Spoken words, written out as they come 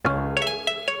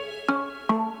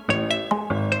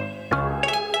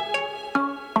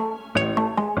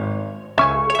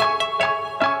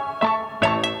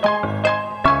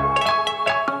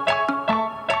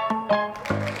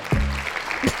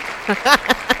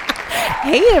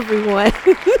Hey everyone,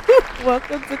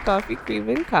 welcome to Coffee Cream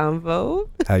and Convo.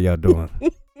 How y'all doing?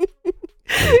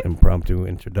 Impromptu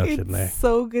introduction It's there.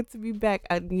 so good to be back.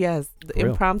 And yes, the Real.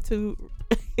 impromptu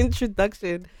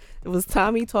introduction. It was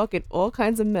Tommy talking all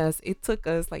kinds of mess. It took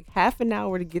us like half an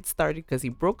hour to get started because he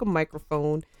broke a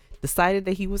microphone, decided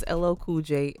that he was LL Cool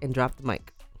J, and dropped the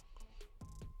mic.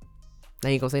 Now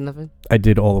you gonna say nothing? I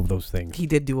did all of those things. He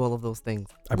did do all of those things.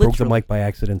 I broke the Literally. mic by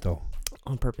accident though.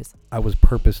 On purpose. I was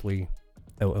purposely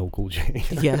LL Cool J.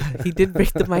 Yeah, he did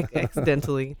break the mic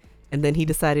accidentally. And then he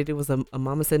decided it was a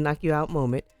mama said knock you out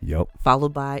moment. Yup.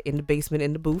 Followed by in the basement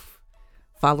in the booth.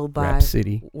 Followed by Rap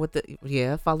City.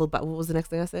 followed by what was the next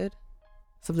thing I said?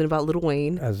 Something about Lil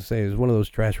Wayne. As I say, it was one of those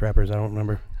trash rappers I don't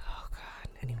remember. Oh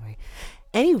God.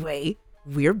 Anyway,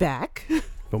 we're back.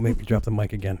 Don't make me drop the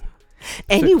mic again.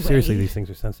 Anyway, Seriously, these things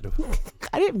are sensitive.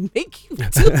 I didn't make you do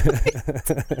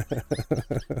it.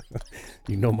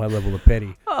 You know my level of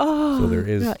petty. Oh, So there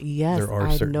is- God. Yes, there are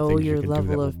I certain know things your you can do that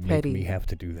level will of make petty. me have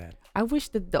to do that. I wish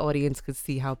that the audience could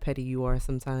see how petty you are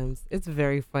sometimes. It's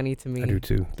very funny to me. I do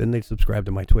too. Then they subscribe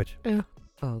to my Twitch.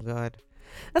 Oh God,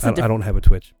 that's I don't have a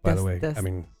Twitch, by the way.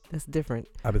 that's different.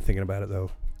 I've been thinking about it though.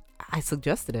 I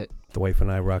suggested it. The wife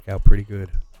and I rock out pretty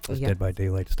good. This Yeah. Dead by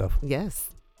Daylight stuff.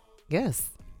 Yes.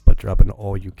 But dropping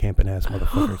all you camping ass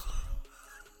motherfuckers.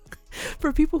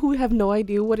 For people who have no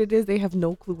idea what it is, they have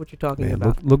no clue what you're talking Man,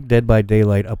 about. look Dead by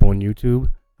Daylight up on YouTube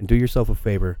and do yourself a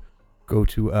favor. Go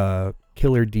to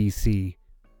Killer DC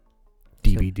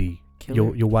DVD.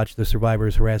 Killer- You'll watch the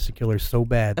survivors harass the killer so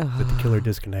bad that the killer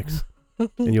disconnects.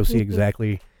 And you'll see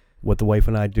exactly what the wife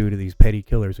and I do to these petty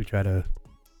killers who try to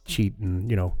cheat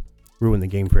and, ruin the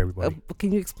game for everybody.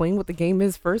 Can you explain what the game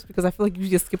is first? Because I feel like you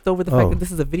just skipped over the fact that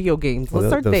this is a video game. So Well,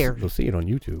 let's start there. They'll see it on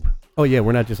YouTube. Oh yeah,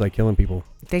 we're not just like killing people.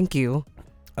 Thank you.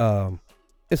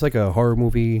 It's like a horror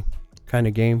movie kind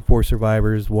of game. 4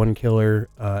 survivors, 1 killer.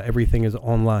 Everything is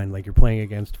online. Like you're playing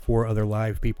against 4 other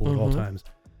live people at all times.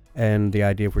 And the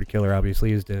idea for the killer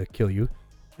obviously is to kill you.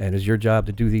 And it's your job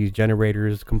to do these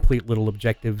generators, complete little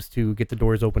objectives to get the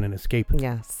doors open and escape.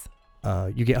 Yes.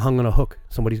 You get hung on a hook.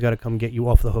 Somebody's got to come get you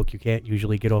off the hook. You can't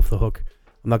usually get off the hook.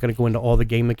 I'm not going to go into all the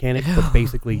game mechanics, but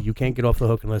basically you can't get off the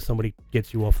hook unless somebody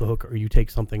gets you off the hook or you take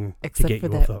something to Except get for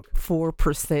you that off the hook.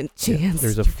 4% chance. Yeah,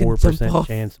 there's a you can jump 4% off.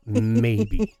 chance,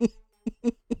 maybe.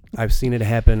 I've seen it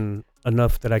happen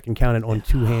enough that I can count it on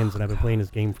 2 hands, and I've been playing this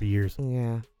game for years.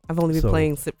 Yeah. I've only been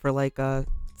playing SIP for like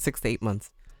 6 to 8 months.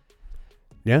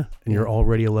 Yeah, and you're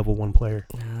already a level 1 player.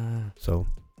 So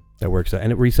that works out.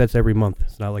 And it resets every month.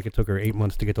 It's not like it took her 8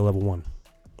 months to get to level 1.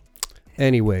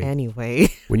 Anyway,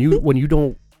 when you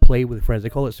don't play with friends, they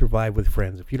call it survive with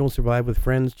friends. If you don't survive with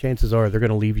friends, chances are they're going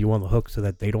to leave you on the hook so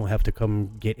that they don't have to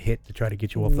come get hit to try to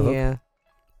get you off the hook. Yeah.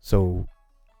 So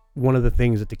one of the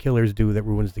things that the killers do that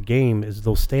ruins the game is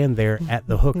they'll stand there at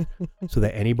the hook so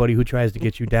that anybody who tries to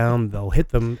get you down, they'll hit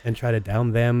them and try to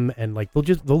down them. And like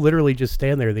they'll literally just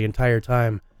stand there the entire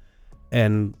time.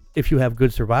 And if you have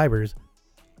good survivors,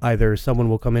 either someone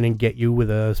will come in and get you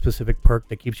with a specific perk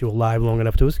that keeps you alive long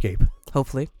enough to escape.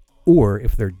 Hopefully. Or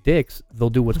if they're dicks, they'll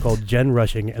do what's called gen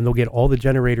rushing, and they'll get all the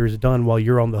generators done while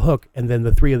you're on the hook, and then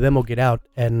the 3 of them will get out,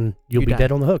 and you'll be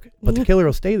dead on the hook. But the killer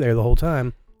will stay there the whole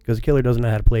time, because the killer doesn't know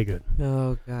how to play good.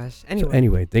 Oh, gosh. So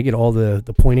anyway, they get all the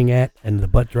pointing at, and the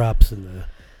butt drops, and the...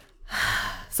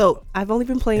 So I've only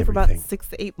been playing for about Everything. 6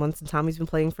 to 8 months, and Tommy's been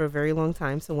playing for a very long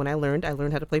time. So when I learned how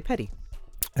to play petty.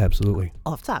 Absolutely.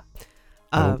 Off top.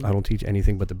 I don't teach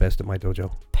anything but the best at my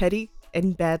dojo. Petty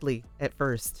and badly at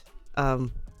first.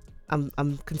 I'm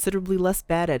considerably less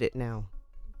bad at it now.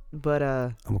 But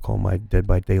I'm going to call my Dead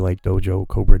by Daylight dojo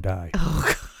Cobra Die.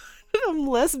 oh God, I'm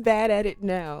less bad at it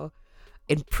now.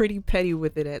 And pretty petty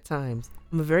with it at times.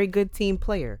 I'm a very good team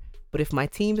player. But if my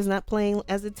team is not playing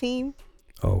as a team,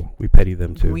 Oh, we petty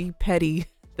them too. we petty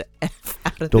the F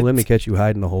out of Don't the let me catch you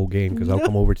hiding the whole game, because I'll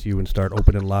come over to you and start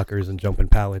opening lockers and jumping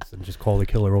pallets and just call the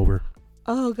killer over.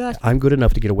 Oh gosh. I'm good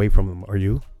enough to get away from them. Are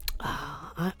you?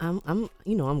 I'm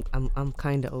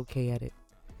kind of okay at it.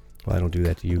 Well, I don't do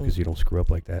that to you because you don't screw up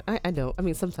like that. I don't. I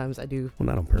mean, sometimes I do. Well,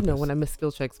 not on purpose. When I miss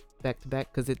skill checks back to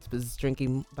back because it was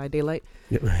drinking by daylight.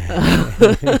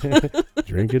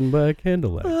 Drinking by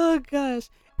candlelight. Oh gosh.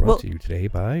 Brought to you today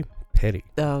by Petty.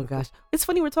 Oh gosh. It's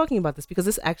funny we're talking about this because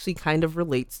this actually kind of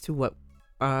relates to what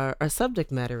our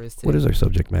subject matter is today. What is our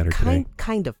subject matter today?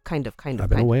 Kind of. I've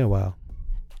been away a while.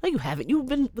 No, you haven't. You've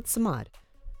been with Samad.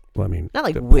 Well, I mean, Not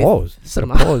like the with pause.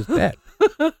 Samad. Pause that.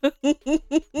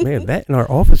 Man, that and our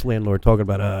office landlord talking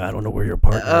about, I don't know where your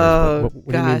partner is. What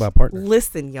do you mean by partner?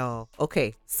 Listen, y'all.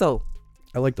 Okay, so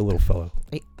I like the little fellow.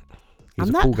 He's I'm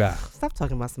a not, cool guy. Stop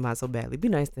talking about Samad so badly. Be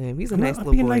nice to him. He's a I'm nice not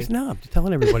little being boy. nice now. I'm just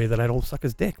telling everybody that I don't suck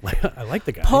his dick. Like, I like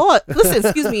the guy. Paul, listen,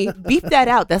 excuse me. Beep that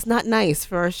out. That's not nice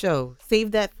for our show.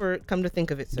 Save that for come to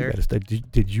think of it, sir.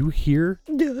 Did you hear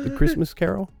the Christmas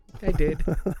Carol? I did.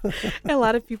 And a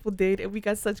lot of people did, and we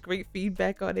got such great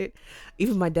feedback on it.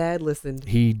 Even my dad listened.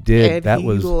 He did. And he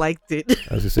liked it.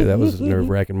 I was gonna say that was a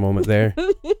nerve-wracking moment there.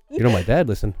 You know, my dad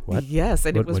listened. What? Yes,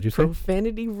 and it was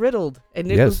profanity riddled,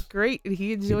 and it was great, and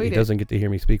he enjoyed it. He doesn't get to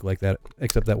hear me speak like that,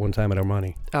 except that one time at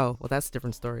Armani. Oh, well, that's a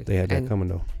different story. They had that coming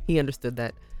though. He understood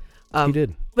that. He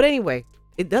did. But anyway,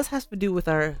 it does have to do with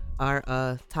our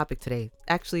topic today.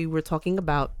 Actually, we're talking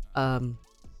about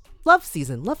love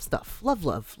season, love stuff,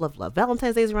 love.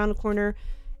 Valentine's Day is around the corner,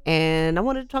 and I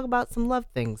wanted to talk about some love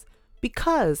things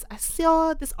because I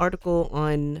saw this article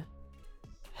on,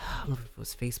 I don't know if it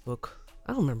was Facebook.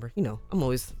 I don't remember. You know, I'm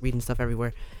always reading stuff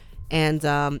everywhere, and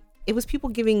it was people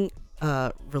giving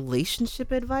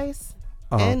relationship advice,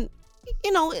 and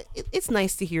you know, it's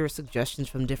nice to hear suggestions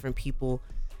from different people,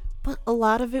 but a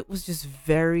lot of it was just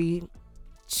very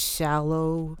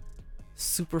shallow,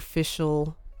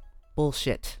 superficial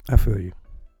bullshit. I feel you.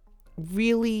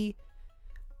 Really,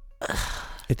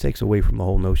 it takes away from the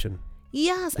whole notion.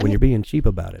 Yes. When you're being cheap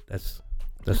about it, that's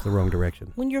the wrong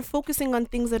direction. When you're focusing on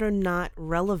things that are not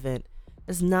relevant,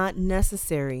 is not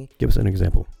necessary. Give us an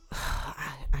example.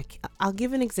 I'll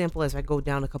give an example as I go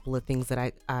down a couple of things that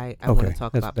I want to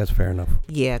talk about. That's fair enough.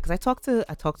 Yeah, because I talked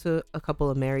to a couple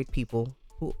of married people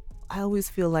who I always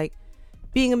feel like,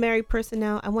 being a married person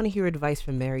now, I want to hear advice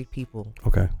from married people.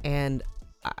 Okay. And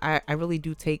I really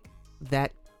do take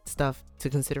that stuff to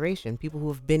consideration. People who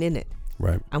have been in it.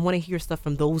 Right. I want to hear stuff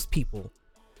from those people.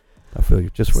 I feel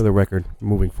you. Just for the record,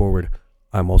 moving forward,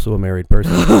 I'm also a married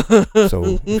person.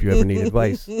 So if you ever need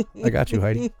advice, I got you,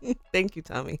 Heidi. Thank you,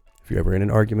 Tommy. If you're ever in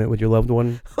an argument with your loved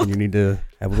one and you need to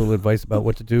have a little advice about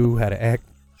what to do, how to act,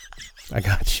 I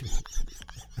got you.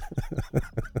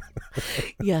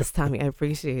 Yes, Tommy, I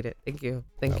appreciate it. Thank you.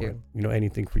 Thank you. You know,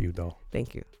 anything for you, though.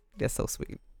 Thank you. That's so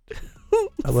sweet.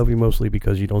 I love you mostly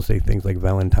because you don't say things like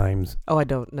Valentines. Oh, I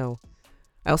don't know.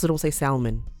 I also don't say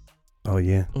salmon. Oh,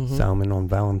 yeah. Mm-hmm. Salmon on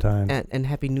Valentine's. And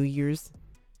Happy New Year's.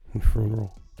 And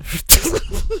funeral.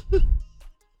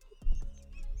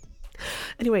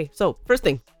 Anyway, so first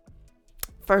things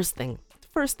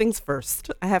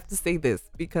first. I have to say this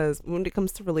because when it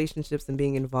comes to relationships and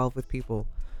being involved with people,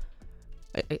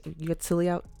 you got silly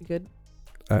out? You good?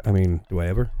 I mean, do I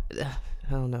ever? I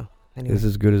don't know. Anyway. This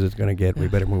is as good as it's going to get. We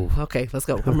better move. Okay, let's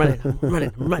go. I'm running,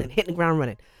 hitting the ground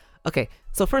running. Okay,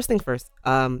 so first thing first,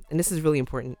 and this is really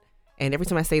important. And every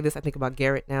time I say this, I think about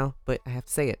Garrett now, but I have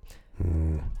to say it.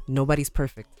 Nobody's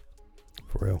perfect.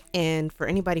 For real. And for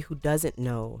anybody who doesn't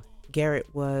know, Garrett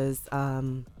was...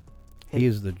 he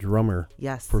is the drummer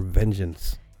for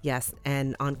Vengeance. Yes,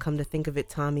 and on Come to Think of It,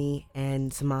 Tommy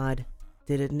and Samad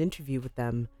did an interview with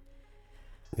them.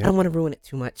 Yep. I don't want to ruin it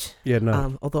too much. Yeah,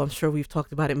 no. Although I'm sure we've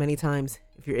talked about it many times.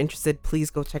 If you're interested, please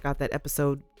go check out that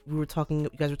episode. You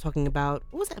guys were talking about,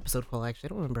 what was that episode called actually? I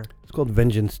don't remember. It's called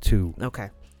Vengeance 2. Okay.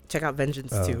 Check out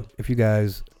Vengeance 2. If you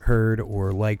guys heard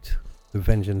or liked the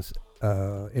Vengeance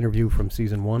interview from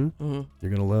season 1, you're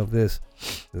going to love this.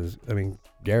 I mean,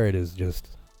 Garrett is just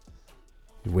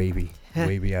wavy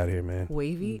out here, man.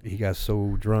 Wavy? He got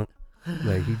so drunk.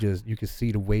 Like you could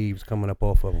see the waves coming up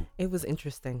off of him. It was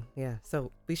interesting. Yeah.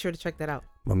 So be sure to check that out.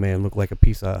 My man looked like a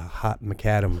piece of hot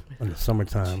macadam in the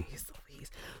summertime. Jeez Louise.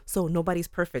 So nobody's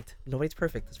perfect. Let's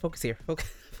focus here.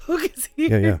 Focus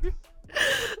here. Yeah.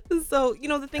 So, you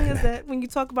know, the thing is that when you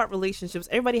talk about relationships,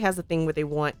 everybody has a thing where they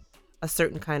want a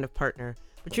certain kind of partner,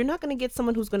 but you're not going to get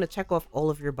someone who's going to check off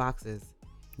all of your boxes.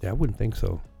 Yeah, I wouldn't think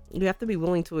so. You have to be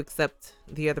willing to accept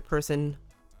the other person,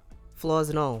 flaws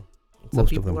and all.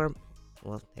 Most of them.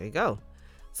 Well, there you go.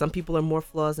 Some people are more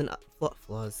flawed than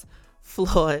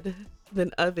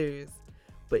others.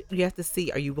 But you have to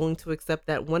see, are you willing to accept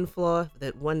that one flaw,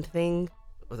 that one thing,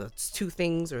 or those 2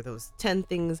 things, or those 10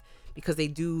 things, because they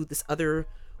do this other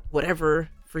whatever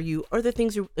for you? Are they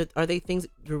things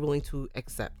you're willing to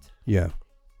accept? Yeah.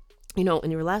 You know, in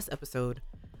your last episode,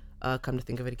 come to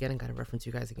think of it again, I gotta reference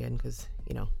you guys again because,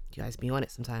 you know, you guys be on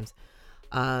it sometimes.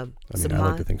 I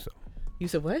like to think so. You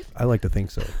said what? I like to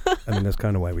think so. I mean, that's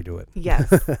kind of why we do it. Yes.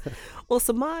 Well,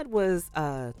 Samad was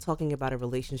talking about a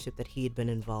relationship that he had been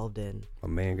involved in. My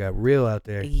man got real out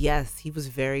there. Yes, he was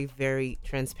very, very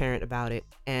transparent about it.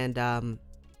 And,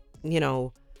 you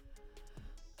know,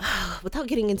 without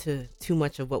getting into too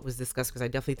much of what was discussed, because I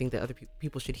definitely think that other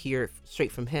people should hear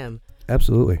straight from him.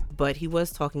 Absolutely. But he was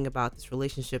talking about this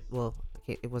relationship. Well,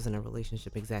 it wasn't a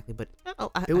relationship exactly, but...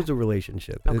 it was a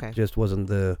relationship. Okay. It just wasn't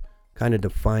the kind of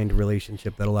defined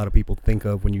relationship that a lot of people think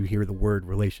of when you hear the word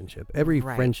relationship. Every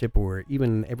Right. friendship or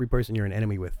even every person you're an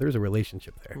enemy with, there's a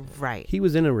relationship there. Right. He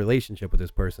was in a relationship with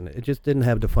this person. It just didn't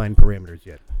have defined parameters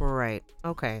yet. Right.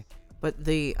 Okay. But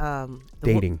the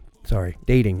Dating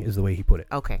is the way he put it.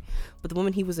 okay. But the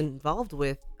woman he was involved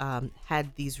with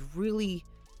had these really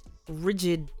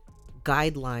rigid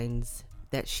guidelines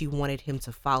that she wanted him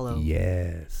to follow.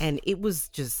 Yes. And it was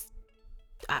just,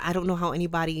 I don't know how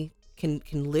anybody can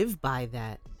live by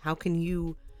that. How can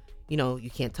you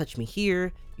can't touch me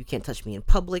here, you can't touch me in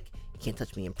public, you can't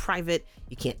touch me in private,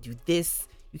 you can't do this,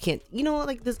 you can't,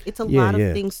 like this. It's a lot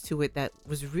of things to it that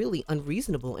was really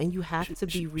unreasonable, and you have to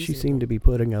be reasonable. She seemed to be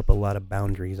putting up a lot of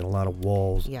boundaries and a lot of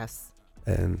walls. Yes.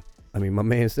 And I mean, my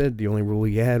man said the only rule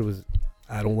he had was,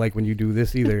 I don't like when you do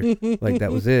this either. Like,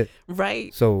 that was it.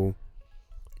 Right. So,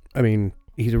 I mean,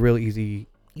 he's a real easy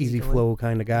flow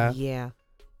kind of guy. Yeah.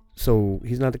 So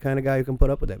he's not the kind of guy who can put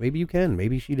up with that. Maybe you can.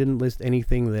 Maybe she didn't list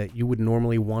anything that you would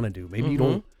normally want to do. Maybe you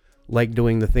don't like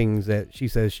doing the things that she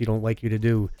says she don't like you to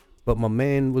do. But my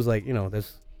man was like,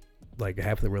 that's like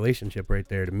half the relationship right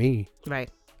there to me. Right.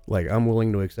 Like, I'm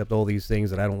willing to accept all these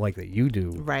things that I don't like that you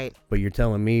do. Right. But you're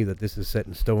telling me that this is set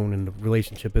in stone and the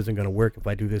relationship isn't going to work if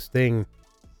I do this thing.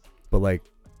 But like,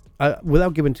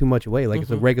 without giving too much away, like,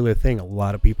 it's a regular thing. A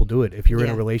lot of people do it. If you're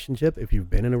in a relationship, if you've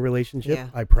been in a relationship,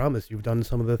 I promise you've done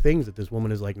some of the things that this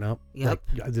woman is like, no, like,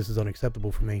 this is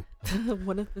unacceptable for me.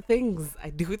 One of the things,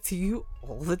 I do it to you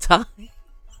all the time.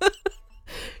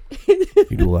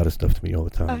 You do a lot of stuff to me all the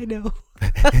time. I know.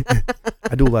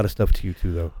 I do a lot of stuff to you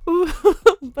too, though.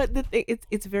 But the thing,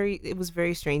 it was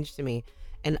very strange to me,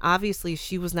 and obviously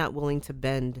she was not willing to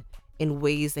bend in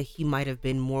ways that he might have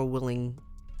been more willing,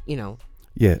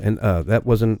 Yeah, and that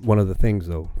wasn't one of the things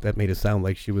though. That made it sound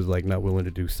like she was like not willing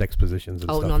to do sex positions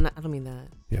and stuff. No, I don't mean that.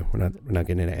 Yeah, we're not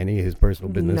getting into any of his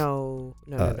personal business. No.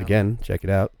 Again, check it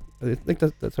out. I think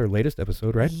that's our latest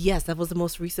episode, right? Yes, that was the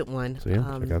most recent one. So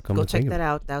yeah, go check that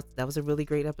out. That was a really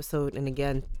great episode. And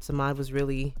again, Samad was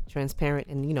really transparent.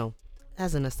 And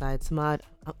as an aside, Samad,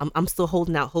 I'm still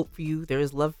holding out hope for you. There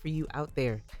is love for you out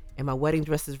there, and my wedding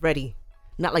dress is ready.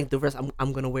 Not like the rest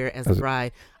I'm gonna wear as a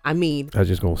bride. I mean, I was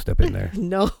just gonna step in there.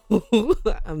 No,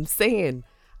 I'm saying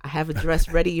I have a dress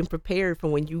ready and prepared for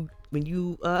when you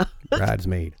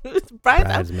bridesmaid.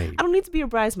 Bridesmaid. I don't need to be a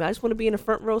bridesmaid. I just want to be in the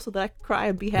front row so that I can cry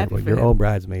and be happy. You're all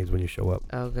bridesmaids when you show up.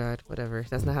 Oh God, whatever.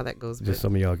 That's not how that goes. Just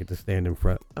some of y'all get to stand in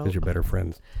front because you're better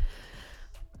friends.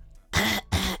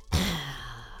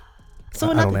 So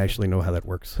I don't actually know how that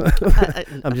works.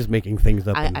 I'm just making things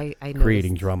up and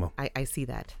creating drama. I see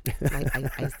that.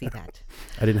 I see that.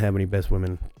 I didn't have any best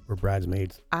women or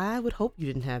bridesmaids. I would hope you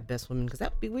didn't have best women, because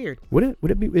that would be weird. Would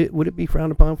it be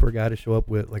frowned upon for a guy to show up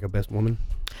with like a best woman?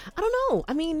 I don't know.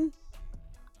 I mean,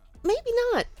 maybe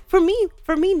not. For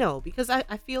me, no, because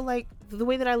I feel like the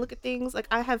way that I look at things, like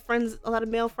I have friends, a lot of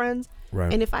male friends,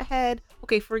 right? And if I had,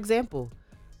 for example,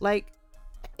 like,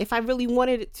 if I really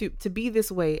wanted it to be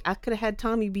this way, I could have had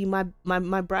Tommy be my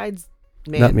bridesman.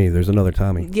 Not me. There's another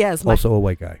Tommy. Yes, also a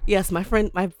white guy. Yes, my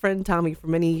friend Tommy for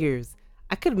many years.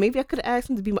 I could have asked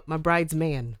him to be my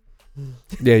bridesman.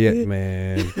 Yeah,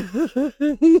 man.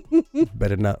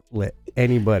 Better not let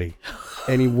any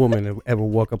woman ever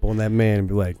walk up on that man and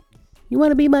be like, "You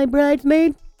want to be my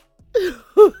bridesmaid?"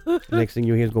 Next thing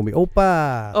you hear is gonna be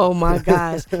 "Opa." Oh my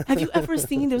gosh! Have you ever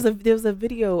seen? There was a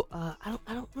video. I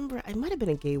don't remember. It might have been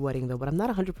a gay wedding though, but I'm not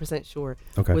 100% sure.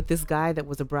 Okay. With this guy that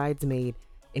was a bridesmaid,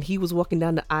 and he was walking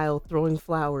down the aisle throwing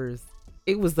flowers.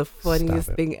 It was the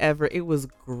funniest thing ever. It was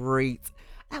great.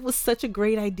 That was such a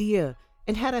great idea.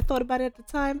 And had I thought about it at the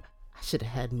time, I should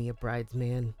have had me a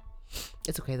bridesman.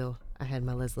 It's okay though. I had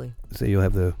my Leslie. So you'll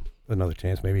have another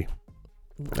chance maybe.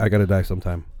 I gotta die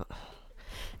sometime.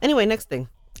 Anyway, next thing.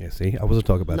 Yeah, see, I wasn't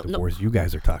talking about divorce. You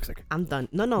guys are toxic. I'm done.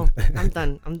 No, I'm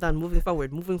done. I'm done. Moving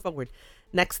forward.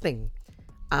 Next thing.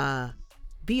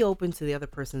 Be open to the other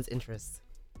person's interests.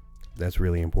 That's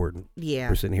really important. Yeah.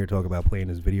 We're sitting here talking about playing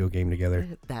this video game together.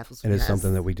 And it's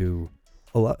something that we do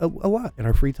a lot in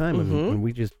our free time. Mm-hmm. And when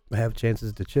we just have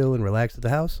chances to chill and relax at the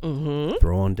house, mm-hmm.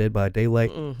 throw on Dead by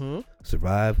Daylight, mm-hmm.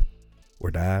 survive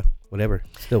or die, whatever.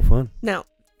 It's still fun. Now,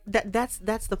 that's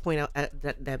the point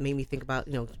that made me think about,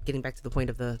 getting back to the point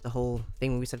of the whole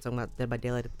thing when we started talking about Dead by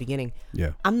Daylight at the beginning.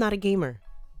 Yeah. I'm not a gamer.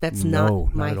 That's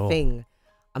not my at all. thing.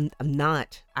 I'm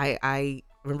not. I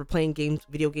remember playing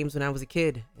video games when I was a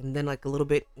kid, and then like a little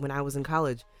bit when I was in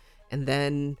college, and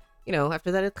then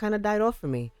after that it kind of died off for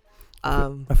me.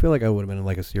 I feel like I would have been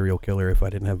like a serial killer if I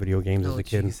didn't have video games as a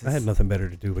kid. Jesus. I had nothing better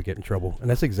to do but get in trouble, and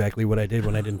that's exactly what I did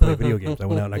when I didn't play video games. I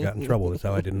went out and I got in trouble. That's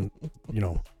how I didn't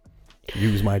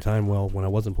use my time well when I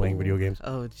wasn't playing video games.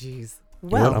 Oh jeez. You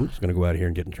know what? Well, I'm just gonna go out here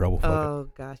and get in trouble. Fuck oh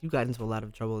gosh, you got into a lot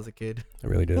of trouble as a kid. it. I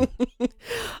really did.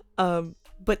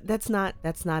 But that's not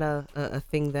a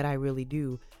thing that I really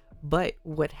do. But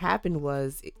what happened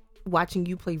was watching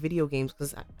you play video games,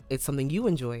 because it's something you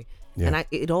enjoy, Yeah. and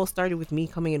it all started with me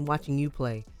coming and watching you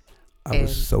play. I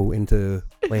was so into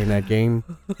playing that game,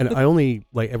 and I only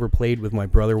like ever played with my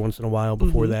brother once in a while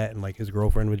before Mhm. that, and like his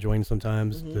girlfriend would join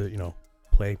sometimes Mhm. to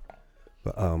play.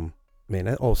 But man,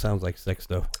 that all sounds like sex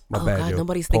stuff. My Oh bad, God, Joe.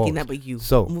 nobody's thinking Pause. that but you.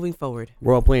 So Moving forward.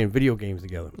 we're all playing video games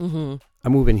together. Mm-hmm. I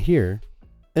move in here,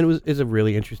 and it's a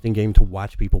really interesting game to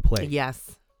watch people play.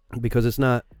 Yes. Because it's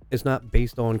not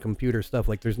based on computer stuff.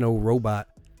 Like there's no robot,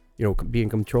 being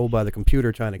controlled by the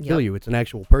computer trying to kill Yep. you. It's an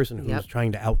actual person who's Yep.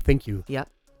 trying to outthink you. Yep.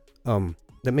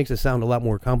 That makes it sound a lot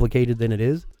more complicated than it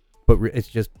is, but it's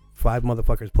just 5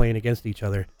 motherfuckers playing against each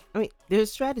other. I mean,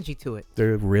 there's strategy to it.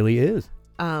 There really is.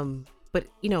 But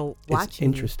watching It's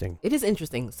interesting. it is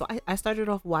interesting. So I started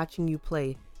off watching you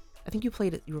play. I think you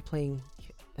were playing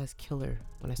as Killer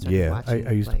when I started Yeah, watching.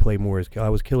 I used to play more as I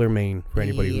was Killer Main for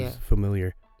anybody Yeah. who's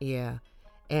familiar. Yeah,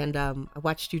 and I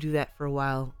watched you do that for a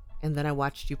while, and then I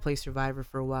watched you play Survivor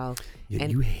for a while. Yeah,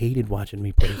 And- you hated watching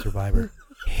me play Survivor.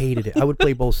 Hated it. I would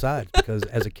play both sides because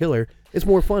as a killer, it's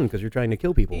more fun because you're trying to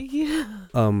kill people. Yeah,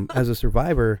 As a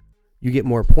survivor, you get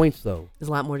more points though. there's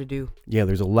a lot more to do. Yeah,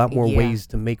 there's a lot more Yeah. ways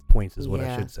to make points is what I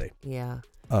Yeah. should say. Yeah,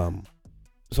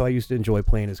 So I used to enjoy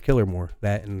playing as killer more.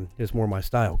 That and it's more my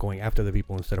style, going after the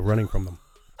people instead of running from them.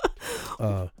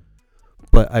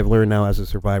 But I've learned now as a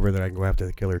survivor that I can go after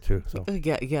the killer too. So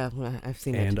yeah, I've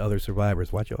seen and it. other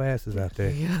survivors, watch your asses out there.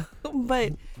 Yeah,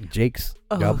 but Jakes,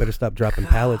 Oh. y'all better stop dropping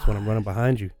pallets when I'm running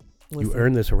behind you. You listen,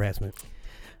 earned this harassment.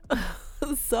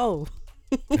 So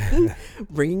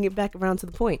bringing it back around to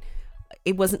the point,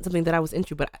 it wasn't something that I was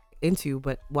into,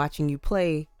 but watching you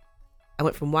play, I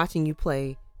went from watching you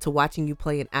play to watching you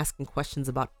play and asking questions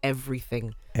about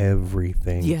everything.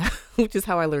 Everything. Yeah, which is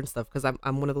how I learn stuff, because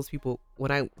I'm one of those people,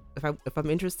 if I'm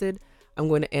interested, I'm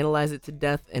going to analyze it to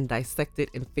death and dissect it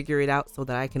and figure it out so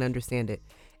that I can understand it.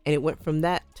 And it went from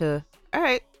that to, all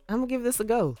right, I'm gonna give this a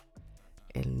go.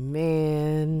 And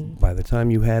man, By the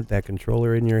time you had that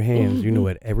controller in your hands, you knew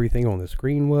what everything on the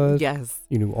screen was. yes,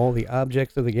 You knew all the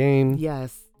objects of the game.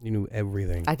 yes, You knew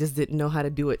everything. I just didn't know how to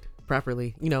do it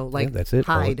properly. Yeah, that's it.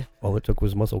 hide. All it took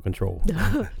was muscle control.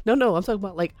 No, I'm talking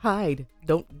about like hide.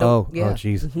 Don't. Oh, Yeah.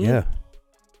 jeez. Mhm. Yeah.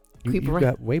 Creep You around.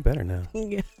 got way better now.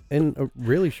 Yeah. In a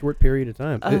really short period of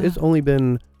time. It's only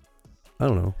been, I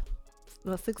don't know,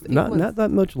 About 6 to 8 not months.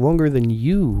 that much longer than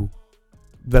you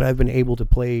that I've been able to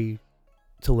play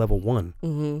to level 1.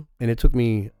 Mm-hmm. And it took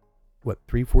me,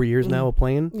 3-4 years now of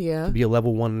playing Yeah. to be a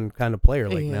level 1 kind of player.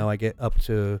 Like Yeah. now I get up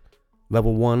to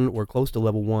level 1 or close to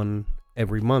level 1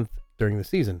 every month during the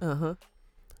season. Uh-huh.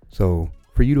 So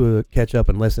for you to catch up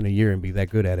in less than a year and be that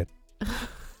good at it,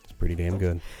 it's pretty damn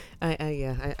good.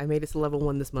 I made it to level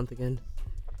 1 this month again.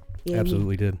 Yeah.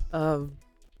 Absolutely did.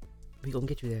 We gonna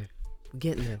get you there. We're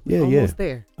getting there. Yeah, We're yeah. almost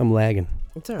there. I'm lagging.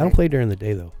 It's all I right. don't play during the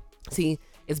day though. See,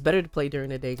 it's better to play during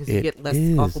the day because you It get less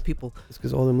is. awful people. It's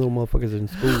because all them little motherfuckers are in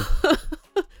school.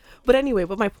 But anyway,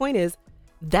 my point is,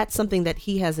 that's something that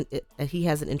he has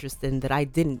an interest in that I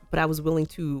didn't, but I was willing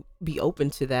to be open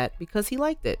to that because he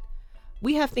liked it.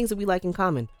 We have things that we like in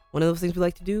common. One of those things we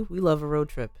like to do, we love a road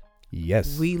trip.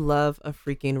 Yes. We love a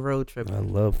freaking road trip. I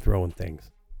love throwing things.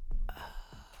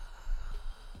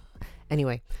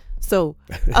 Anyway, so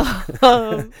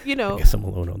I guess I'm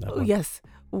alone on that one. yes,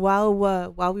 while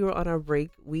we were on our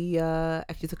break, we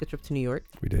actually took a trip to New York.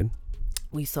 We did.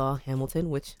 We saw Hamilton,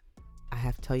 which I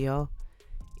have to tell y'all,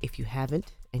 if you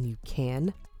haven't and you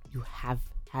can, you have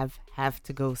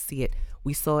to go see it.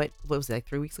 We saw it, what was it, like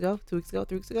 3 weeks ago? 2 weeks ago?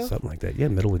 3 weeks ago? Something like that. Yeah,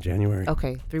 middle of January.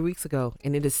 Okay, 3 weeks ago.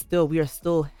 And we are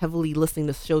still heavily listening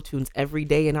to show tunes every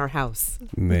day in our house.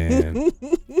 Man.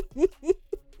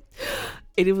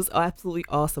 And it was absolutely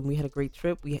awesome. We had a great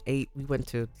trip. We went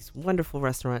to this wonderful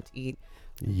restaurant to eat.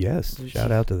 Yes.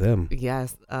 Shout out to them.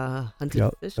 Yes, Hunted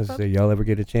Y'all, Fish I Club. say, y'all ever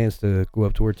get a chance to go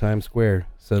up toward Times Square,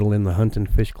 settle in the Hunt and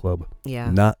Fish Club.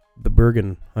 Yeah. Not the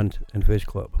Bergen Hunt and Fish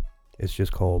Club. It's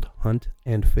just called Hunt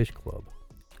and Fish Club.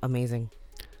 Amazing.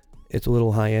 It's a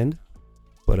little high end,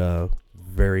 but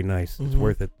very nice. It's Mhm.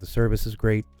 worth it. The service is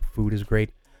great. Food is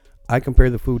great. I compare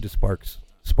the food to Sparks.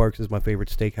 Sparks is my favorite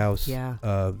steakhouse.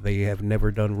 Yeah. They have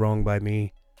never done wrong by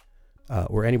me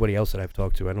or anybody else that I've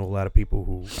talked to. I know a lot of people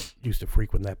who used to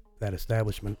frequent that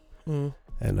establishment. Mm.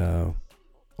 And a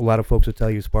lot of folks will tell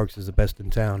you Sparks is the best in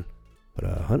town. But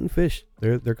Hunt and Fish,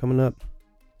 they're coming up.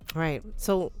 Right.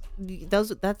 So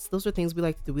those are things we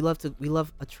like to do. We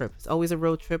love a trip. It's always a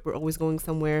road trip. We're always going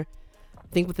somewhere. I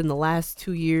think within the last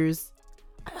 2 years,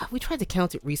 We tried to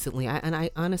count it recently, and I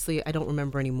honestly I don't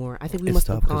remember anymore. I think we It's must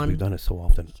tough have because gone we've done it so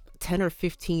often. 10 or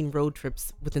 15 road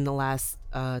trips within the last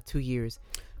 2 years.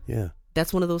 Yeah.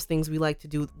 That's one of those things we like to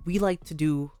do. We like to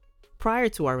do prior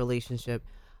to our relationship.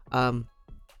 I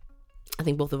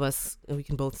think both of us, we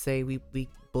can both say we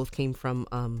both came from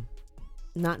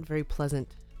not very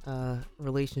pleasant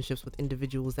relationships with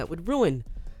individuals that would ruin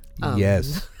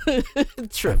Yes.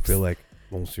 trips. I feel like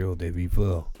Monsieur de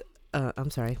Villefort. I'm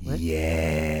sorry. What?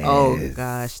 Yes. Oh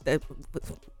gosh,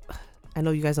 I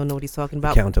know you guys don't know what he's talking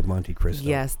about. Count of Monte Cristo.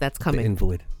 Yes, that's The coming.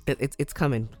 invalid. It's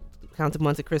coming. Count of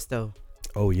Monte Cristo.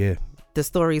 Oh yeah. The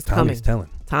story is Tommy's coming. telling.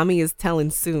 Tommy is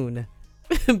telling soon.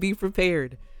 Be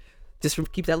prepared. Just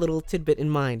keep that little tidbit in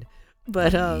mind.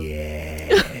 But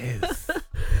yes.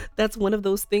 that's one of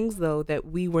those things though that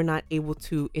we were not able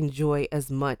to enjoy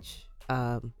as much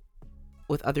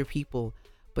with other people.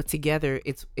 But together,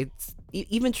 it's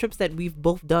even trips that we've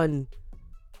both done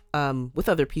with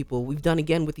other people, we've done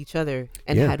again with each other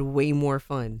and had way more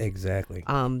fun. Exactly.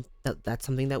 That's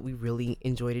something that we really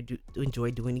enjoy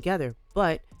doing together.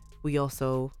 But we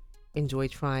also enjoy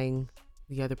trying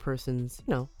the other person's,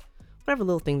 whatever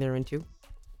little thing they're into.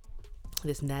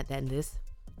 This and that and this.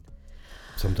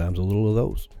 Sometimes a little of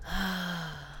those.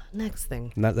 Next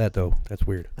thing. Not that though. That's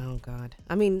weird. Oh God.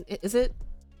 I mean, is it?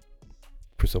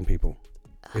 For some people,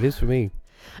 it is for me.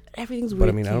 Everything's weird. But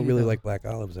I mean, I don't really though. like black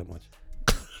olives that much.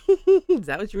 Is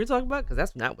that what you were talking about? Because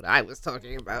that's not what I was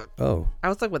talking about. Oh. I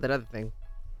was talking about that other thing.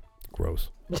 Gross.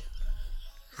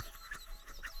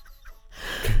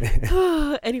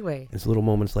 Anyway. It's little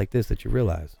moments like this that you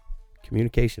realize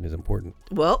communication is important.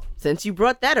 Well, since you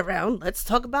brought that around, let's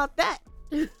talk about that.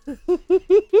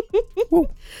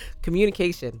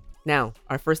 Communication. Now,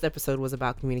 our first episode was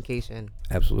about communication.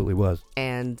 Absolutely was.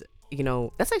 And,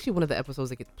 that's actually one of the episodes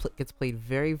that gets played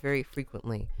very, very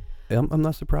frequently. I'm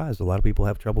not surprised. A lot of people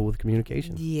have trouble with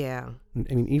communication. Yeah.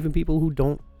 I mean, even people who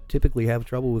don't typically have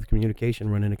trouble with communication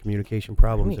run into communication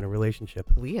problems in a relationship.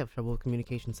 We have trouble with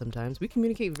communication sometimes. We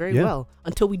communicate very well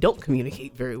until we don't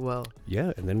communicate very well.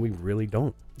 Yeah, and then we really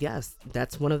don't. Yes,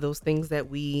 that's one of those things that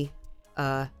we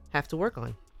have to work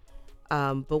on.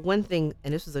 But one thing,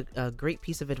 and this was a great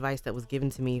piece of advice that was given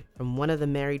to me from one of the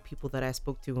married people that I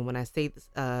spoke to. And when I say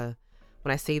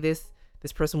this,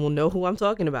 this person will know who I'm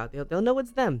talking about. They'll know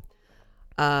it's them.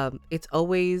 It's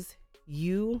always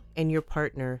you and your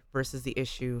partner versus the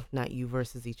issue, not you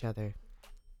versus each other.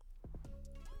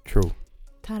 True.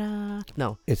 Ta-da.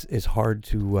 No. It's hard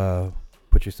to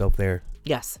put yourself there.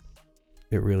 Yes.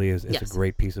 It really is. It's Yes. a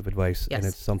great piece of advice. Yes. And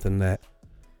it's something that,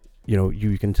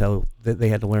 you can tell that they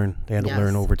had to learn. They had to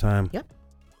learn over time. Yep.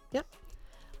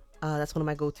 That's one of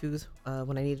my go-tos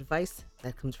when I need advice.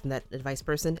 That comes from that advice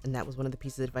person, and that was one of the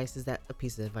pieces of advices.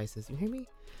 You hear me?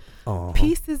 Uh-huh.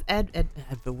 Pieces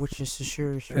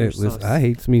Worcestershire sauce. I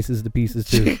hate Smeeces the pieces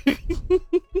too.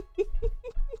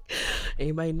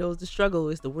 Anybody knows the struggle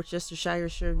is the Worcestershire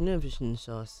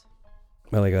sauce.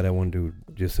 I like how that one dude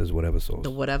just says whatever sauce.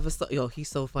 The whatever sauce. Yo, he's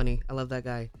so funny. I love that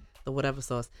guy. The whatever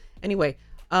sauce. Anyway,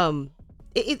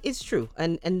 it's true,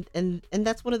 and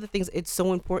that's one of the things. It's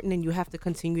so important, and you have to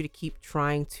continue to keep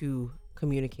trying to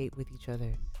communicate with each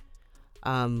other.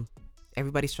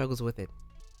 Everybody struggles with it.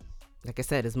 Like I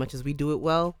said, as much as we do it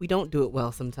well, we don't do it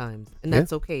well sometimes, and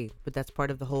that's okay. But that's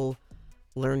part of the whole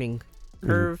learning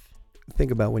curve. Think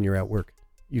about when you're at work.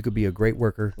 You could be a great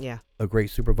worker, a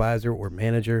great supervisor or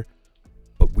manager,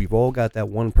 but we've all got that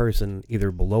one person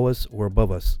either below us or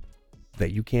above us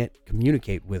that you can't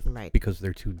communicate with because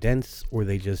they're too dense, or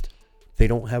they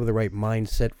don't have the right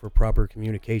mindset for proper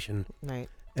communication. Right.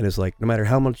 And it's like, no matter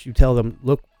how much you tell them,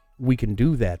 look, we can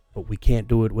do that, but we can't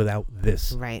do it without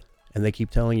this. Right. And they keep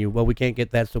telling you, well, we can't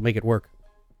get that, so make it work.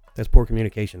 That's poor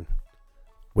communication.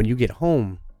 When you get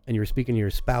home and you're speaking to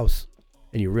your spouse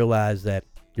and you realize that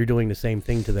you're doing the same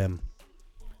thing to them,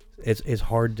 it's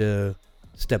hard to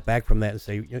step back from that and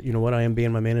say, you know what, I am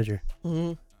being my manager.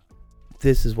 Mm-hmm.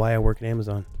 This is why I work at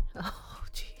Amazon. Oh,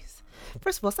 jeez.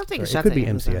 First of all, stop taking shots at Amazon. It could be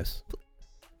Amazon. MCS.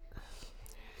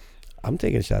 I'm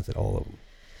taking shots at all of them.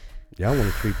 Y'all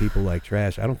want to treat people like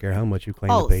trash. I don't care how much you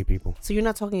claim to pay people. So you're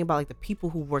not talking about like the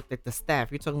people who work, like the staff.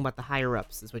 You're talking about the higher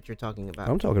ups is what you're talking about.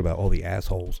 I'm talking about all the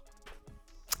assholes.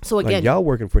 So again, like, y'all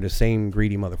working for the same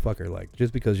greedy motherfucker. Like,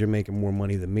 just because you're making more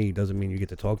money than me doesn't mean you get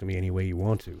to talk to me any way you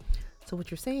want to. So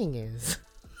what you're saying is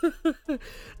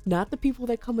not the people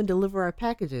that come and deliver our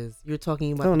packages. You're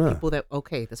talking about the people that,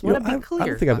 that's what I've been clear. I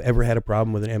don't think I've ever had a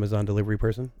problem with an Amazon delivery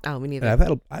person. Oh, me neither.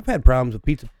 And I've had problems with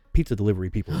pizza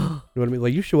delivery people. You know what I mean?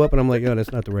 Like, you show up and I'm like, oh,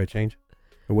 that's not the right change.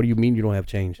 And what do you mean you don't have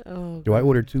change? Oh, do I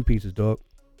order 2 pizzas, dog?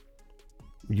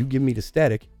 You give me the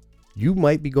static you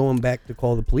might be going back to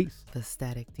call the police. The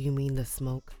static. Do you mean the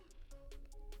smoke?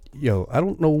 Yo, I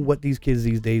don't know what these kids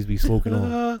these days be smoking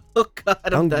on. Oh God, I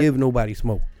don't give nobody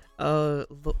smoke.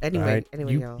 Anyway, Right?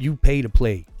 anyway, y'all. You pay to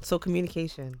play. So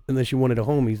communication. Unless you wanted the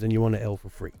homies, then you want the L for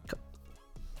free.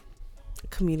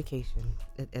 Communication.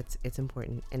 It's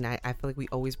important, and I feel like we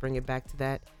always bring it back to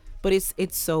that. But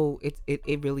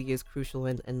it really is crucial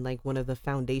and like one of the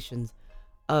foundations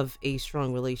of a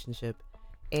strong relationship.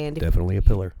 And Definitely a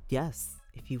pillar. Yes.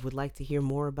 If you would like to hear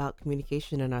more about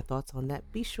communication and our thoughts on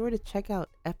that, be sure to check out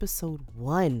episode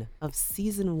 1 of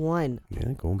season 1.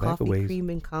 Yeah, going back a Coffee, ways. Cream,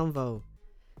 and Convo.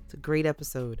 It's a great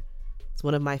episode. It's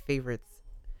one of my favorites.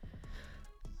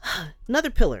 Another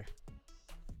pillar.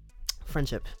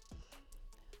 Friendship.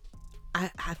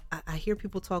 I hear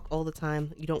people talk all the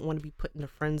time. You don't want to be put in a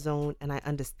friend zone, and I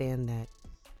understand that.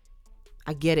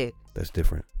 I get it. That's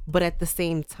different. But at the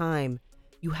same time,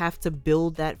 you have to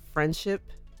build that friendship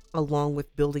along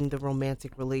with building the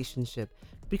romantic relationship.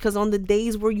 Because on the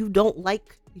days where you don't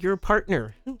like your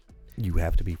partner, you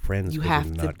have to be friends. You You're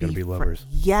have not to going to be lovers.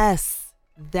 Yes.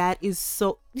 That is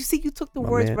so. You see, you took the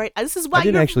words man. right. This is why I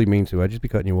didn't actually mean to. I just be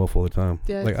cutting you off all the time.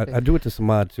 Yeah, like I do it to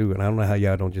Samad too, and I don't know how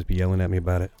y'all don't just be yelling at me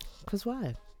about it. Cause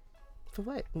why? For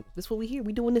what? This is what we hear.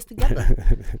 We doing this together.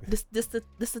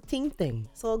 this a team thing.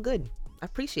 It's all good. I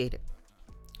appreciate it.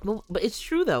 But it's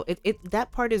true though.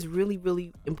 That part is really,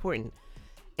 really important.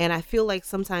 And I feel like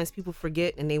sometimes people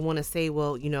forget and they want to say,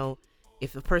 well, you know,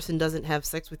 if a person doesn't have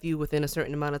sex with you within a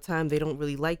certain amount of time, they don't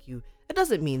really like you. It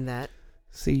doesn't mean that.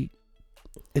 See,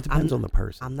 it depends on the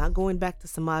person. I'm not going back to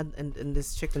Samad and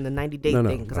this chick in the 90-day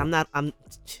thing because no. I'm you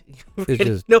It's already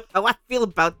just- know how I feel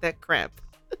about that crap.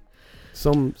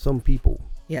 Some people,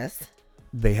 Yes.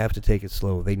 they have to take it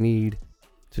slow. They need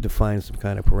to define some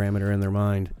kind of parameter in their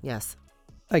mind. Yes.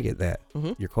 I get that.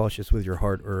 Mm-hmm. You're cautious with your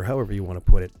heart, or however you want to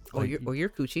put it. Or your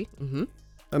coochie. Mm-hmm.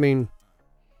 I mean,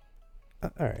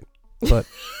 all right, but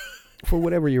for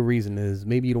whatever your reason is,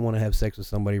 maybe you don't want to have sex with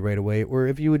somebody right away, or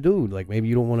if you a dude, like maybe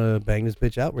you don't want to bang this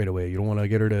bitch out right away. You don't want to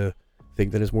get her to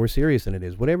think that it's more serious than it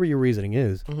is. Whatever your reasoning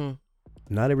is,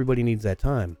 not everybody needs that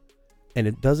time, and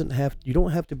it doesn't have. You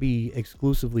don't have to be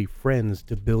exclusively friends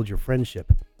to build your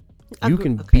friendship. You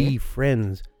can be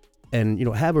friends and, you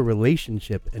know, have a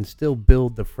relationship and still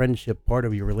build the friendship part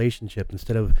of your relationship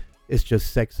instead of it's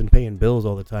just sex and paying bills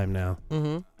all the time now.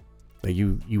 Mm-hmm. Like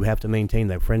you have to maintain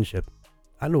that friendship.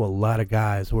 I know a lot of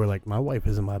guys who are like, my wife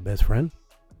isn't my best friend,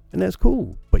 and that's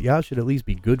cool, but y'all should at least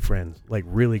be good friends, like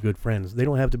really good friends. They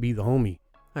don't have to be the homie.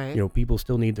 Right. You know, people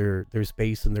still need their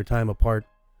space and their time apart.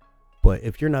 But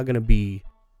if you're not going to be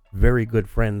very good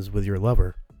friends with your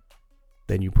lover,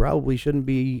 then you probably shouldn't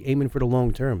be aiming for the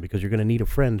long term, because you're going to need a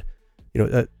friend. You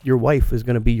know, your wife is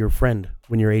going to be your friend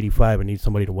when you're 85 and need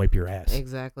somebody to wipe your ass.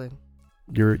 Exactly.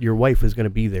 Your wife is going to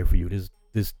be there for you.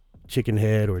 This chicken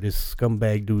head or this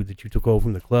scumbag dude that you took over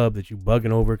from the club that you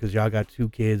bugging over because y'all got 2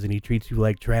 kids and he treats you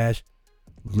like trash.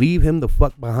 Leave him the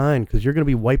fuck behind, because you're going to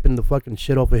be wiping the fucking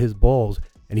shit off of his balls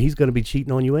and he's going to be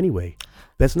cheating on you anyway.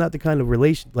 That's not the kind of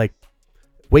relation, like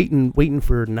waiting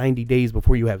for 90 days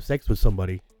before you have sex with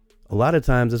somebody. A lot of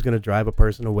times it's going to drive a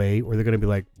person away, or they're going to be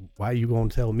like, why are you going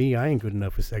to tell me I ain't good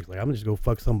enough for sex? Like, I'm going to just go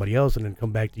fuck somebody else and then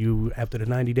come back to you after the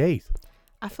 90 days.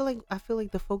 I feel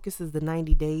like the focus is the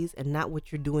 90 days and not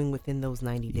what you're doing within those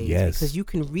 90 days. Yes. Because you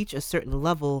can reach a certain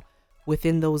level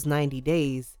within those 90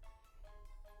 days,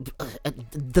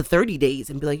 the 30 days,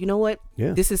 and be like, you know what?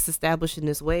 Yeah. This is established in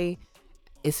this way.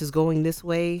 This is going this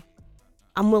way.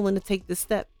 I'm willing to take this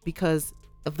step because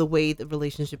of the way the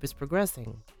relationship is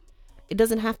progressing. It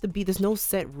doesn't have to be, there's no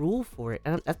set rule for it.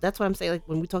 And that's what I'm saying. Like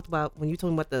when you told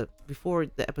me about before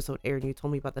the episode aired and you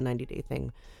told me about the 90-day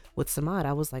thing with Samad,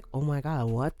 I was like, oh my God,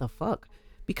 what the fuck?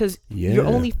 Because you're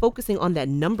only focusing on that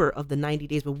number of the 90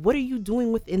 days, but what are you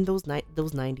doing within those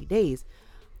 90 days?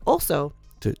 Also,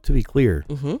 to be clear,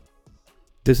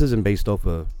 this isn't based off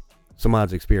of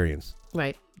Samad's experience.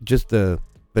 Right. Just the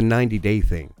 90-day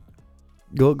thing.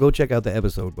 Go check out the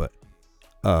episode, but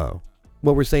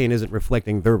what we're saying isn't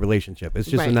reflecting their relationship. It's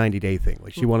just a 90-day thing.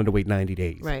 Like, she wanted to wait 90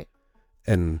 days. Right.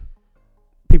 And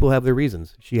people have their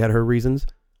reasons. She had her reasons.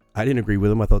 I didn't agree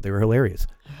with them. I thought they were hilarious.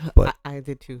 But I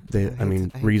did too.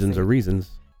 Reasons are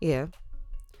reasons. Yeah.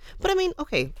 But I mean,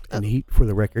 okay. And Heat, for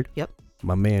the record. Yep.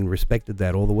 My man respected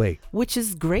that all the way. Which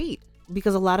is great,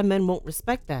 because a lot of men won't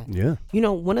respect that. Yeah. You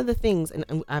know, one of the things,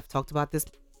 and I've talked about this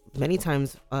many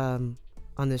times on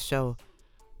this show,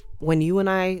 when you and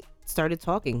I started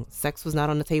talking, sex was not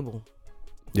on the table.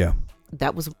 Yeah.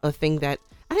 That was a thing that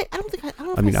I don't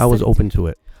think I was open to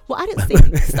it. Well, I didn't say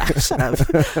stop, shut up.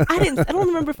 I don't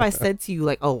remember if I said to you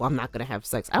like, "Oh, I'm not gonna have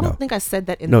sex." I don't think I said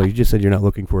that. No, you just said you're not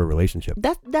looking for a relationship.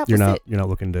 That you're was not. it. You're not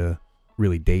looking to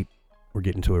really date or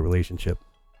get into a relationship.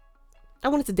 I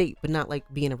wanted to date, but not like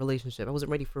be in a relationship. I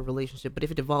wasn't ready for a relationship. But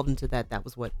if it evolved into that, that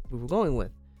was what we were going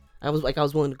with. I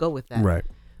was willing to go with that. Right.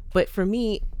 But for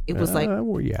me, it was like,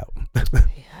 were you out?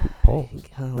 Pause.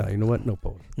 No, you know what? No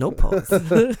pause. No pause.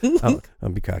 I'll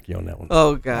be cocky on that one.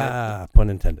 Oh God. Pun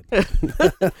intended.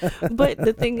 But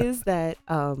the thing is that,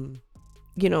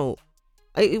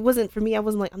 it wasn't for me. I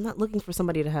wasn't like, I'm not looking for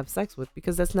somebody to have sex with,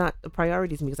 because that's not a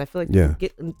priority to me. Because I feel like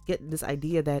people get this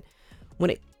idea that when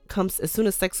it comes, as soon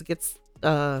as sex gets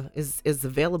is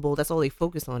available, that's all they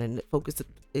focus on, and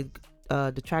it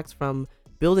detracts from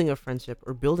building a friendship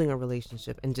or building a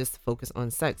relationship, and just focus on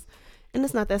sex. And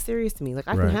it's not that serious to me. Like,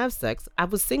 I can have sex. I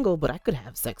was single, but I could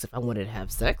have sex if I wanted to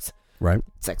have sex. Right.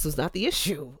 Sex was not the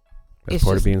issue. That's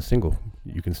part of being single.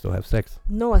 You can still have sex.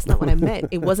 No, that's not what I meant.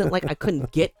 It wasn't like I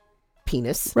couldn't get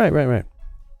penis. Right. I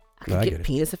could get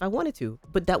penis if I wanted to,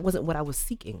 but that wasn't what I was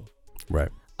seeking. Right.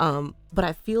 But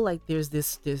I feel like there's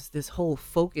this whole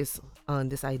focus on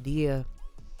this idea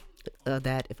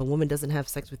that if a woman doesn't have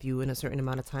sex with you in a certain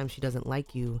amount of time, she doesn't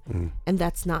like you. And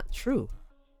that's not true.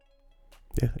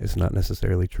 Yeah, it's not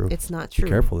necessarily true. It's not true. Be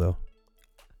careful, though.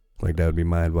 Like, that would be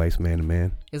my advice, man to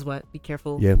man. Is what? Be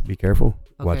careful? Yeah, be careful.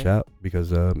 Okay. Watch out.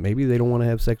 Because maybe they don't want to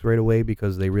have sex right away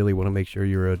because they really want to make sure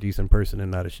you're a decent person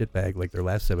and not a shitbag like their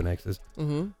last 7 exes.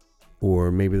 Mm-hmm.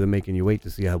 Or maybe they're making you wait to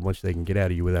see how much they can get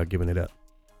out of you without giving it up.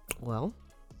 Well,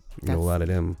 you know, a lot of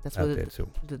them that's out where there, too.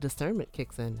 The discernment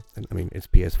kicks in. And, I mean, it's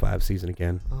PS5 season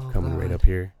again, coming right up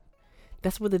here.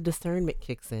 That's where the discernment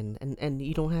kicks in, and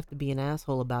you don't have to be an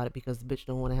asshole about it because the bitch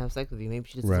don't want to have sex with you. Maybe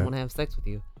she just doesn't want to have sex with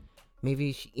you.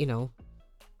 Maybe she,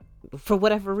 for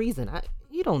whatever reason.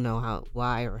 You don't know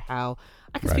why or how.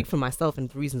 I can speak for myself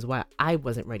and the reasons why I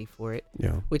wasn't ready for it.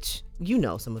 Yeah. Which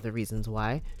some of the reasons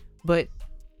why, but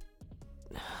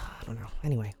I don't know.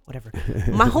 Anyway, whatever.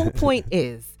 My whole point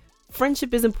is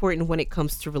friendship is important when it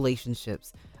comes to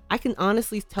relationships. I can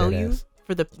honestly tell you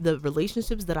for the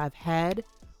relationships that I've had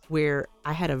where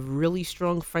I had a really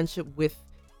strong friendship with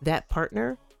that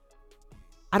partner,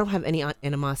 I don't have any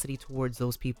animosity towards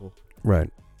those people.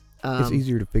 Right. It's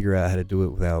easier to figure out how to do it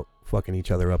without fucking each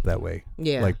other up that way.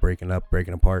 Yeah. Like breaking up,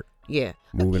 breaking apart. Yeah.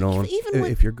 Moving on.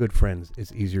 If you're good friends,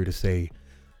 it's easier to say,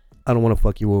 I don't want to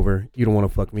fuck you over. You don't want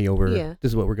to fuck me over. Yeah.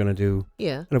 This is what we're going to do.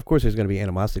 Yeah. And of course, there's going to be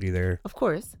animosity there. Of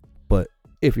course. But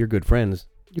if you're good friends,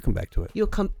 you come back to it.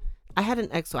 I had an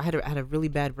ex, so I had a really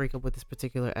bad breakup with this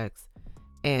particular ex.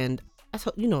 And I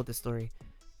told this story.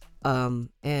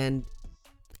 And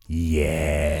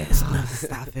yes.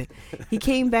 Stop it. He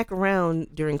came back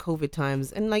around during COVID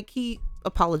times and he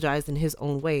apologized in his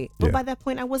own way. But by that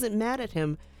point I wasn't mad at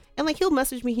him. And he'll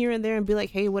message me here and there and be like,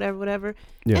 hey, whatever.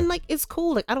 Yeah. And it's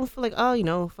cool. I don't feel like,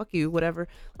 oh, fuck you, whatever.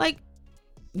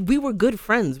 We were good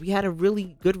friends. We had a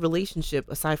really good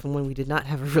relationship, aside from when we did not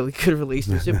have a really good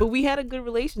relationship, but we had a good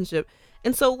relationship.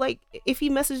 And so if he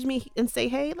messaged me and say,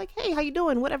 hey, how you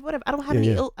doing? Whatever. I don't have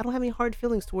I don't have any hard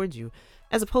feelings towards you,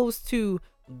 as opposed to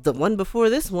the one before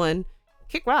this one,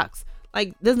 kick rocks.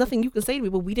 There's nothing you can say to me,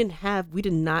 but we did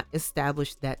not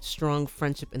establish that strong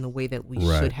friendship in the way that we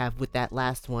should have with that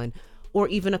last one, or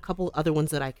even a couple other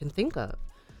ones that I can think of.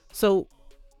 So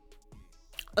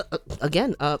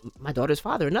again, my daughter's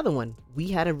father, another one, we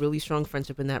had a really strong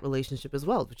friendship in that relationship as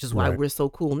well, which is why we're so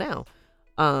cool now.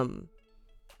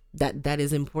 That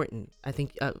is important. I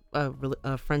think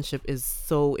a friendship is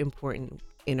so important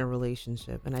in a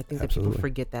relationship, and I think that people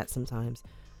forget that sometimes.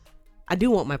 I do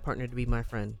want my partner to be my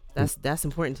friend. That's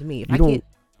important to me. If I can't,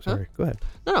 sorry, go ahead.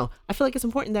 No, I feel like it's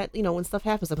important that when stuff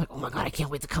happens, I'm like, oh my God, I can't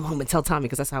wait to come home and tell Tommy,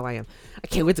 because that's how I am. I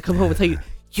can't wait to come home and tell you.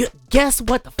 Guess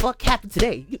what the fuck happened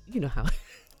today? You know how.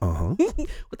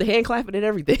 With the hand clapping and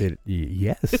everything.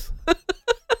 Yes.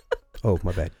 Oh,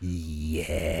 my bad.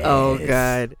 Yes. Oh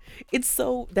God,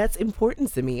 that's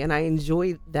important to me, and I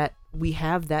enjoy that we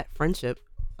have that friendship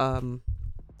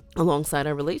alongside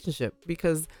our relationship,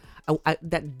 because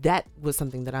that was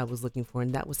something that I was looking for,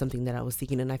 and that was something that I was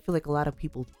seeking, and I feel like a lot of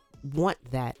people want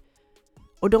that,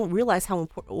 or don't realize how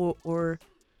important, or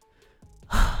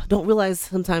don't realize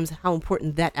sometimes how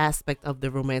important that aspect of the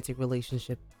romantic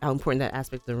relationship,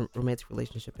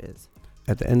 is.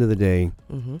 At the end of the day,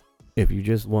 if you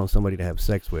just want somebody to have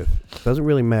sex with, it doesn't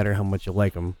really matter how much you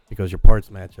like them, because your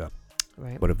parts match up.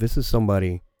 Right. But if this is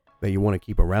somebody that you want to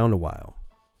keep around a while,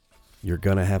 you're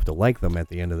going to have to like them at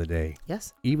the end of the day.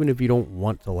 Yes. Even if you don't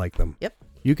want to like them. Yep.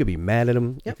 You could be mad at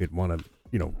them. Yep. You could want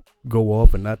to, go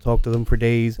off and not talk to them for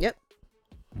days. Yep.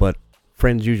 But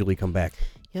friends usually come back.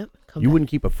 Yep. You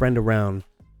wouldn't keep a friend around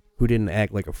who didn't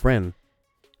act like a friend.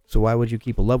 So why would you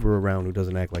keep a lover around who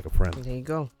doesn't act like a friend? There you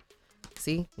go.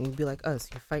 See, you'd be like us.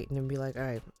 You're fighting and be like, all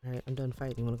right, I'm done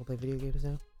fighting. You want to go play video games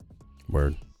now?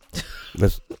 Word.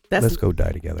 Let's go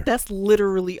die together. That's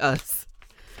literally us.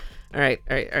 All right.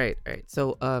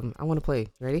 So I want to play.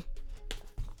 Ready?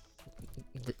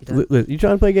 You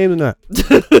trying to play games or not?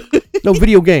 No,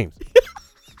 video games.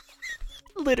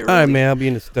 Literally. All right, man. I'll be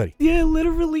in the study. Yeah,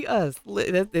 literally us.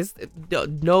 That's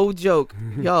no joke,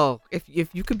 y'all.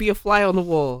 If you could be a fly on the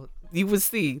wall, you would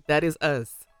see that is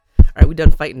us. All right, we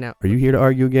done fighting now. Are you here to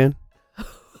argue again?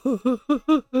 I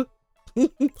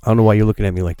don't know why you're looking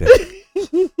at me like that.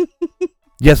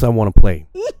 Yes, I want to play.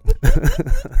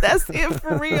 That's it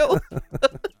for real.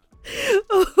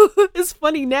 It's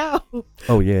funny now.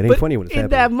 Oh yeah, it ain't funny when it's in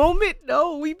happening. that moment,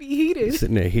 no, we be heated.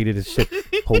 Sitting there heated as shit,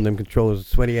 holding them controllers with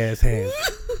sweaty ass hands.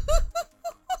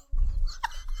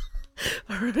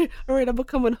 All right, I'm gonna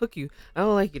come and hook you. I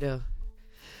don't like you though.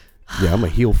 Yeah, I'm a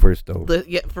heel first though.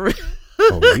 Yeah, for real.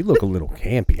 Oh, you look a little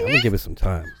campy. I'm gonna give it some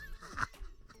time.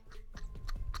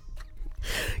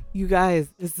 You guys,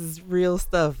 this is real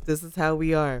stuff. This is how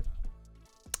we are.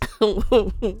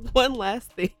 One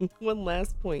last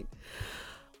point.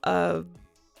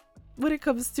 When it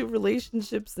comes to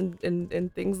relationships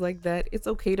and things like that, it's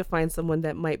okay to find someone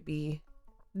that might be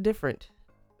different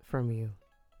from you.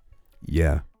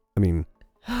 Yeah, I mean,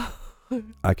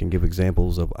 I can give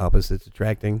examples of opposites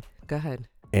attracting. Go ahead.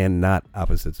 And not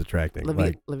opposites attracting. Let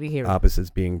me hear it. Opposites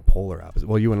being polar opposite.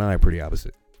 Well, you and I are pretty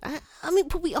opposite. I mean,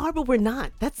 but we are, but we're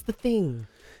not. That's the thing.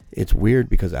 It's weird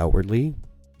because outwardly,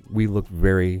 we look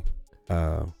very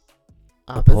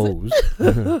opposed.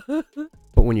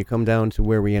 But when you come down to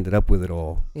where we ended up with it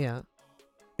all, yeah,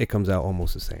 it comes out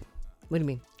almost the same. What do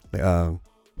you mean?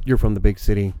 You're from the big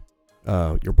city.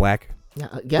 You're black.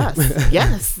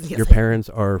 Yes. Your parents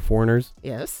are foreigners.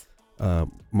 Yes.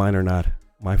 Mine are not.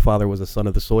 My father was a son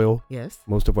of the soil. Yes.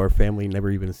 Most of our family never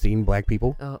even seen black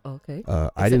people. Oh, okay.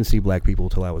 I didn't see black people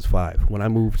till I was 5. When I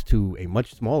moved to a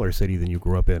much smaller city than you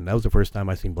grew up in, that was the first time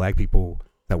I seen black people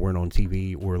that weren't on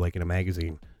TV or like in a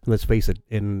magazine. And let's face it,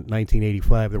 in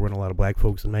 1985, there weren't a lot of black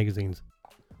folks in magazines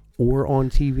or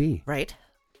on TV. Right.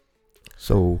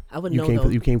 So I would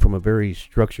you came from a very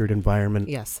structured environment.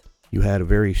 Yes. You had a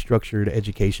very structured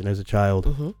education as a child.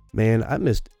 Mm-hmm. Man, I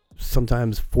missed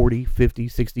sometimes 40, 50,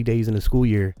 60 days in a school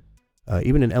year.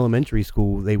 Even in elementary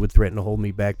school, they would threaten to hold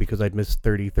me back because I'd miss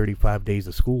 30, 35 days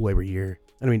of school every year.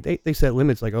 I mean, they set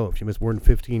limits like, oh, if you miss more than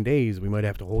 15 days, we might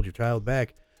have to hold your child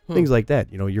back. Things like that.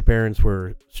 You know, your parents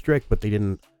were strict, but they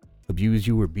didn't abuse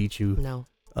you or beat you. No.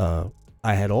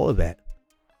 I had all of that.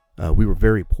 We were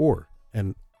very poor.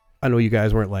 And I know you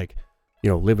guys weren't like, you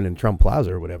know, living in Trump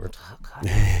Plaza or whatever.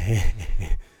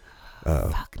 Oh,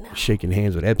 fuck no. Shaking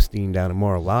hands with Epstein down in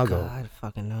Mar-a-Lago. God,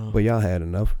 fucking no. But y'all had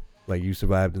enough. Like, you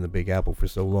survived in the Big Apple for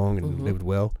so long and lived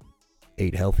well,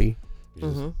 ate healthy, which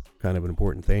is kind of an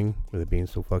important thing with it being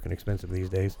so fucking expensive these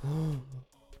days.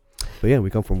 But yeah,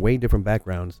 we come from way different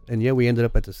backgrounds. And yeah, we ended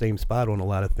up at the same spot on a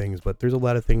lot of things, but there's a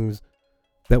lot of things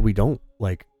that we don't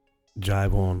like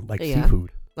jive on, like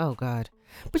seafood. Oh, God.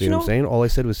 But See what I'm saying? All I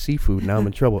said was seafood. Now I'm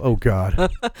in trouble. Oh, God.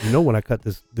 You know, when I cut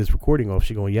this recording off,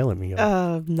 she going to yell at me.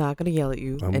 I'm not going to yell at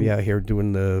you. I'm going to be out here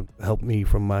doing the help me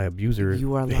from my abuser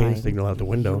you are hand lying. signal out the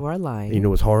window. You are lying. And you know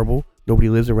what's horrible? Nobody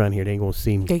lives around here. They ain't going to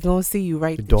see me. They going to see you,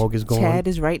 right? The dog is gone. Chad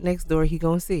is right next door. He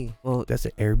going to see. Well, that's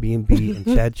an Airbnb, and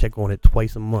Chad check on it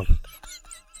twice a month.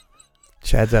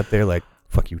 Chad's out there like,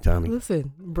 fuck you, Tommy.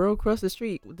 Listen, bro across the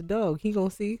street with the dog. He going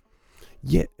to see.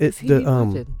 Yeah, it's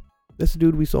that's the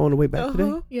dude we saw on the way back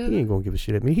today. Yeah. He ain't gonna give a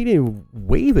shit at me. He didn't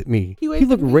wave at me. He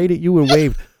looked at me. right at you and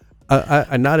waved.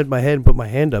 I nodded my head and put my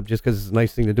hand up just because it's a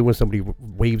nice thing to do when somebody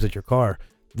waves at your car.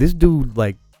 This dude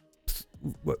like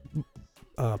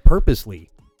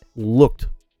purposely looked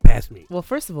past me. Well,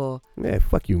 first of all, yeah,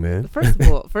 fuck you, man.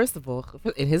 First of all,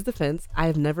 in his defense, I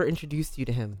have never introduced you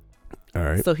to him. All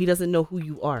right. So he doesn't know who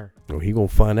you are. Oh, he gonna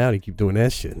find out. He keep doing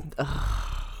that shit.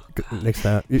 Next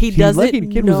time he doesn't lucky the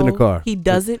kid was in the car. He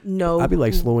doesn't know. I'd be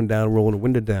like slowing down, rolling the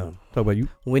window down. Talk about you.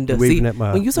 Window. Waving at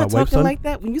my when you start my wife's talking son? like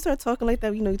that,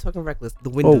 you know you're talking reckless. The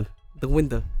window. The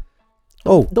window.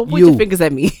 Oh, don't point your fingers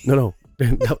at me. No,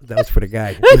 that was for the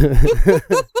guy.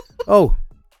 Oh,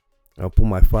 I'll pull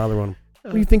my father on him.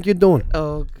 What do you think you're doing?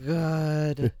 Oh,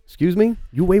 God. Excuse me?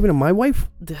 You waving at my wife?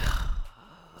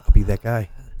 I'll be that guy.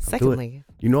 Secondly,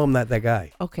 you know I'm not that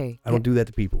guy. Okay. I don't do that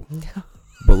to people.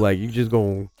 But like, you just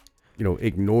gonna,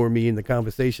 ignore me in the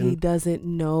conversation. He doesn't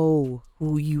know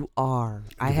who you are.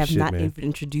 I have not even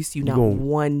introduced you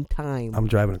one time. I'm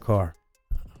driving a car.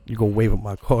 You're gonna wave at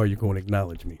my car. You're gonna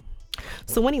acknowledge me.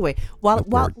 So anyway, while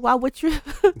Upward. while what you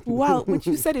while what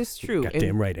you said is true,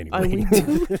 Goddamn right. and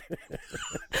Anyway,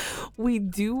 we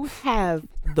do have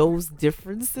those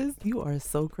differences. You are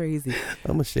so crazy.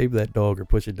 I'm gonna shave that dog or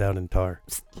push it down in tar.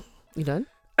 You done?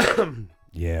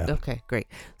 Yeah. Okay, great.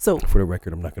 So For the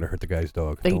record, I'm not gonna hurt the guy's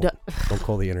dog. are you done? Don't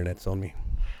call the internet's on me.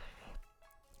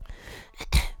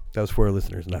 That was for our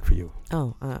listeners, not for you.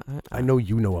 Oh, I know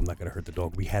you know I'm not gonna hurt the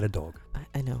dog. We had a dog.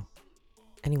 I know.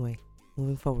 Anyway,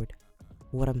 moving forward,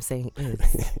 what I'm saying is,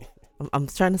 I'm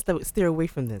trying to steer away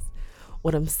from this.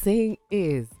 What I'm saying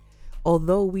is,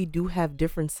 although we do have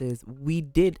differences, we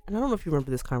did, and I don't know if you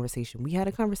remember this conversation. We had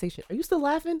a conversation. Are you still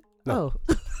laughing? No.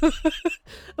 Oh,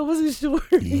 I wasn't sure.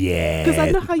 Yeah. Because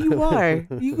I know how you are.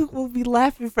 You will be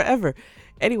laughing forever.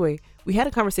 Anyway, we had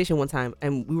a conversation one time,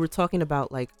 and we were talking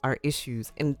about like our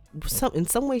issues, and in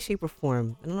some way, shape, or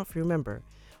form. I don't know if you remember.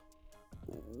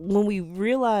 When we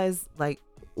realized like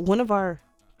one of our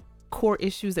core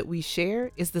issues that we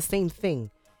share is the same thing.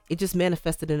 It just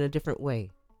manifested in a different way.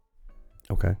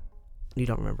 Okay. You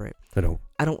don't remember it. I don't.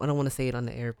 I don't want to say it on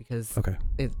the air because Okay.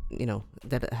 it,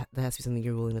 that has to be something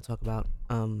you're willing to talk about.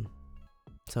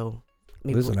 So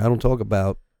maybe Listen, I don't talk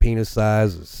about penis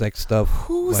size or sex stuff.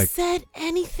 who like, said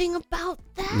anything about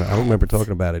that? No, I don't remember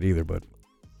talking about it either, but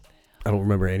I don't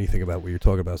remember anything about what you're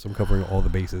talking about. So I'm covering all the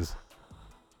bases.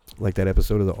 Like that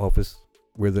episode of The Office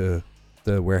where the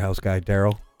warehouse guy,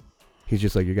 Daryl, he's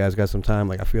just like, you guys got some time?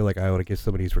 Like, I feel like I ought to get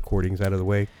some of these recordings out of the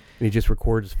way. And he just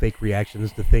records fake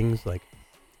reactions to things like,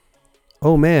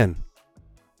 oh man,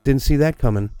 didn't see that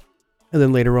coming. And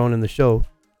then later on in the show,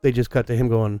 they just cut to him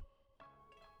going,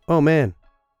 oh man,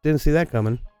 didn't see that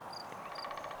coming.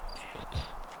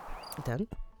 Done.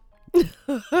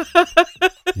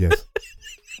 Yes.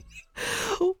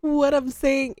 What I'm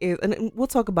saying is, and we'll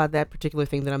talk about that particular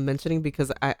thing that I'm mentioning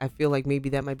because I feel like maybe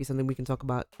that might be something we can talk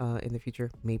about in the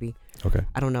future. Maybe. Okay.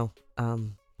 I don't know.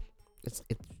 It's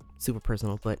super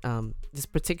personal, but this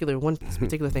particular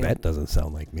thing. That doesn't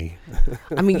sound like me.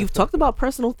 I mean, you've talked about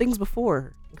personal things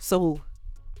before, so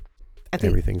I think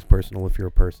Everything's personal if you're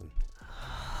a person.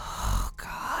 Oh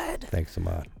God. Thanks,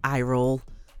 Samad. Eye roll.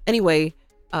 Anyway,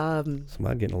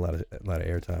 Samad getting a lot of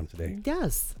airtime today.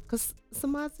 yes, because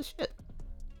Samad's the shit.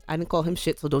 I didn't call him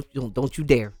shit, so don't you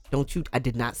dare. Don't you? I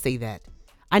did not say that.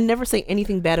 I never say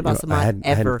anything bad about Samad I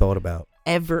ever. hadn't thought about.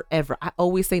 Ever. I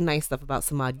always say nice stuff about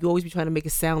Samad. You always be trying to make it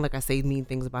sound like I say mean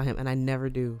things about him, and I never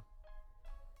do.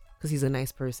 Because he's a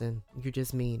nice person. You're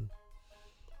just mean.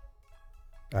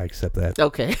 I accept that.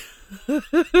 Okay.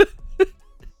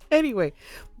 Anyway,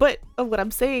 but what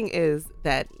I'm saying is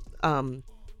that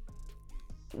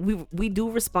we do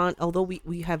respond, although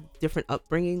we have different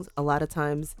upbringings. A lot of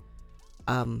times,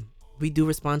 we do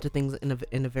respond to things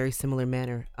in a very similar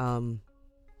manner.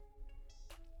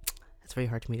 It's very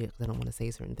hard to me because I don't want to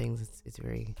say certain things. It's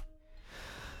very.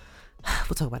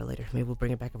 We'll talk about it later. Maybe we'll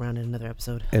bring it back around in another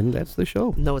episode. And that's the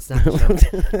show. No, it's not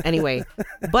the show. Anyway,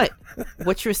 but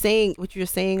what you're saying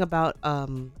about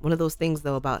one of those things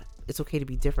though about it's okay to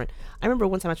be different. I remember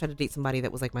one time I tried to date somebody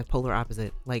that was like my polar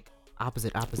opposite, like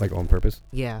opposite. Like on purpose?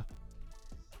 Yeah.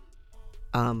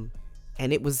 And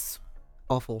it was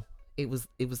awful. It was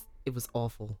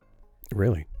awful.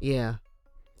 Really? Yeah.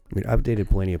 I mean, I've dated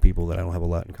plenty of people that I don't have a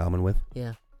lot in common with.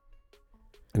 Yeah.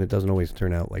 And it doesn't always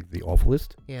turn out like the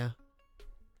awfulest. Yeah.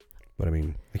 But I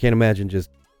mean, I can't imagine just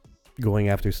going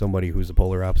after somebody who's the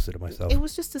polar opposite of myself. It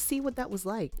was just to see what that was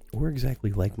like. Or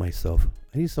exactly like myself.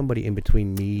 I need somebody in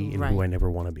between me and Right. who I never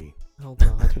want to be. Oh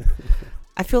God.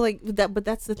 I feel like that, but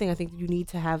that's the thing. I think you need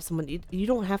to have someone. You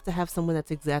don't have to have someone that's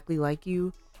exactly like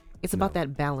you. It's about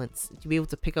that balance to be able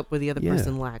to pick up where the other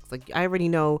person lacks. Like I already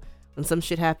know when some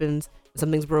shit happens,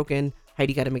 something's broken.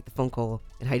 Heidi got to make the phone call,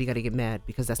 and Heidi got to get mad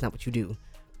because that's not what you do.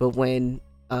 But when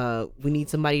we need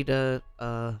somebody to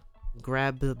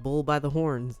grab the bull by the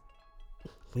horns,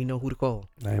 we know who to call.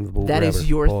 I am the bull That grabber. is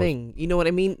your Pause. thing. You know what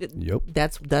I mean? Yep.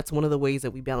 That's one of the ways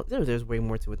that we balance. There's way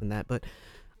more to it than that, but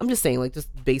I'm just saying, like, just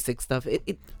basic stuff.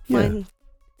 Fine.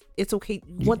 It's okay.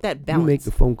 You want that balance. You make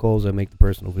the phone calls, I make the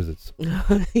personal visits.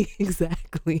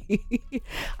 Exactly.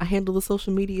 I handle the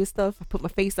social media stuff. I put my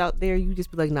face out there. You just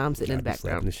be like, nah, I'm sitting in the Slapping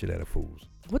background. the shit out of fools.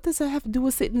 What does that have to do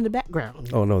with sitting in the background?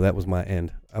 Oh no, that was my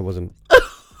end. I wasn't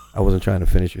trying to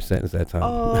finish your sentence that time.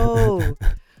 Oh,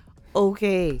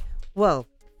 okay. Well,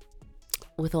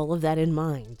 with all of that in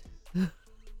mind,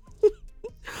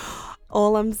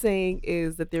 all I'm saying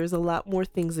is that there's a lot more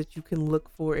things that you can look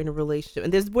for in a relationship.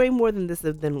 And there's way more than this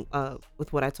than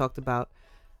with what I talked about.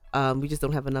 We just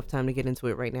don't have enough time to get into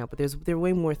it right now. But there are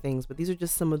way more things. But these are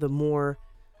just some of the more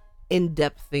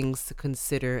in-depth things to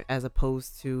consider as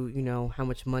opposed to, how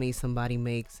much money somebody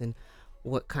makes and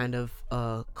what kind of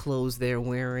clothes they're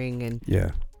wearing and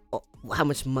Yeah. how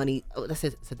much money. Oh, I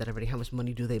said that already. How much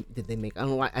money did they make? I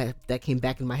don't know why that came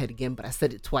back in my head again, but I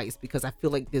said it twice because I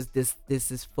feel like this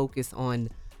is focused on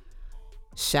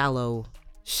shallow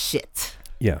shit.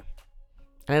 Yeah.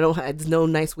 And I don't. There's no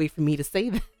nice way for me to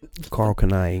say that. Carl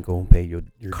Kanai ain't gonna pay your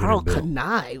Carl dinner bill.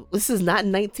 Kanai. This is not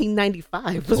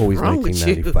 1995. What's Always wrong with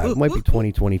 1995. you? It might be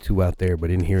 2022 out there,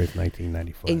 but in here it's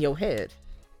 1995. In your head.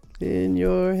 In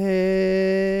your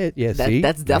head. Yeah, see?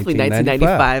 That's definitely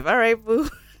 1995. All right, boo.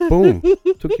 Boom.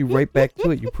 Took you right back to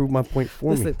it. You proved my point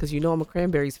for Listen, me. because you know I'm a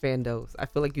Cranberries fan, though. I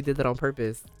feel like you did that on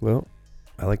purpose. Well,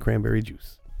 I like cranberry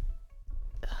juice.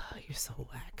 You're so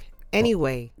whack.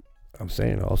 Anyway. I'm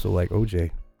saying I also like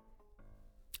OJ.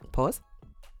 Pause.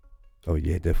 Oh,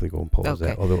 yeah, definitely going to pause Okay.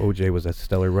 that. Although OJ was a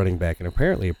stellar running back and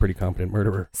apparently a pretty competent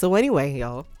murderer. So anyway,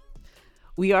 y'all,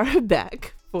 we are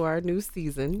back for our new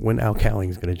season. When Al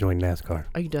Cowling's going to join NASCAR?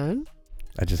 Are you done?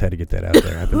 I just had to get that out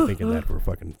there. I've been thinking that for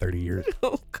fucking 30 years.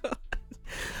 Oh,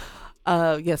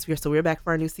 God. Yes, we're back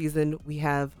for our new season. We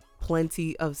have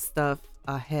plenty of stuff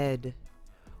ahead.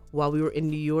 While we were in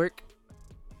New York,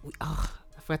 I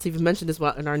forgot to even mention this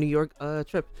while in our New York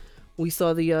trip. We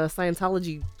saw the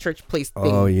Scientology church place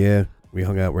thing. Oh, yeah. We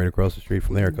hung out right across the street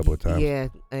from there a couple of times. Yeah,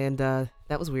 and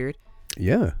that was weird.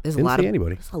 Yeah. There's Didn't a lot see of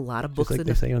anybody. There's a lot of Just books like in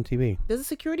they say on TV. There's a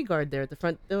security guard there at the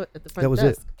front That was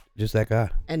desk. it. Just that guy.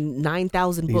 And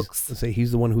 9,000 books. Let's say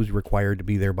he's the one who's required to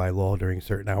be there by law during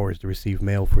certain hours to receive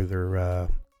mail for their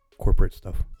corporate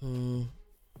stuff.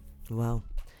 Well,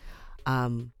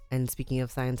 and speaking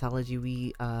of Scientology,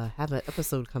 we have an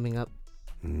episode coming up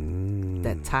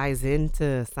that ties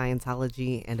into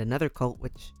Scientology and another cult,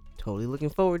 which totally looking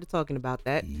forward to talking about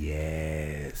that.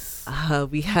 Yes.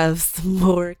 We have some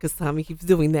more because Tommy keeps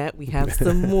doing that. We have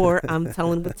some more. I'm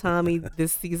telling with Tommy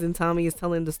this season. Tommy is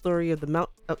telling the story of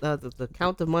the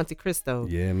Count of Monte Cristo.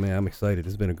 Yeah, man, I'm excited.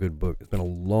 It's been a good book. It's been a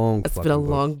long. It's been a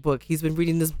long book. He's been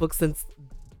reading this book since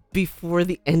before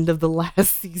the end of the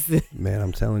last season. Man,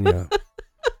 I'm telling you,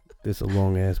 it's a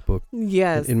long ass book.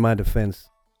 Yes. In my defense,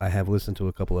 I have listened to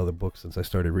a couple other books since I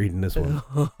started reading this one,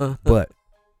 but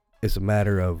it's a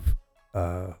matter of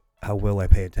how well I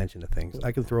pay attention to things.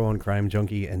 I can throw on Crime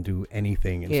Junkie and do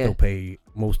anything and still pay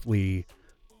mostly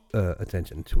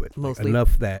attention to it. Mostly.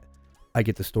 Enough that I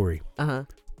get the story.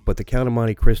 But the Count of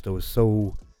Monte Cristo is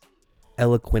so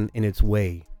eloquent in its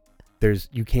way.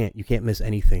 You can't miss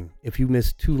anything. If you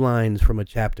miss 2 lines from a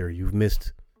chapter, you've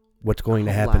missed what's going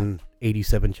to happen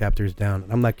 87 chapters down.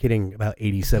 And I'm not kidding about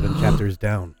 87 chapters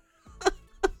down.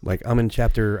 Like, I'm in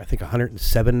chapter, I think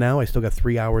 107 now. I still got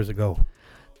 3 hours to go.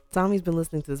 Tommy's been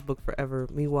listening to this book forever.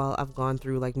 Meanwhile, I've gone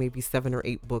through like maybe 7 or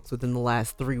 8 books within the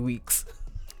last 3 weeks.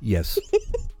 Yes.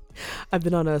 I've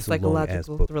been on a It's a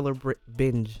psychological long-ass book. thriller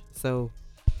binge. So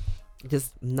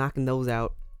just knocking those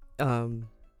out.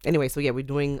 Anyway, so yeah, we're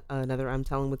doing another I'm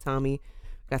Telling with Tommy.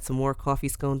 Got some more Coffee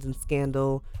Scones and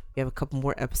Scandal. We have a couple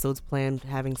more episodes planned,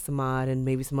 having Samad and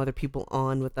maybe some other people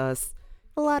on with us.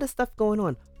 A lot of stuff going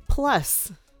on.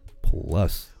 Plus,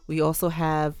 we also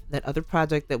have that other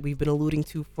project that we've been alluding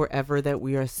to forever that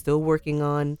we are still working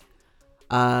on.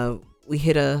 We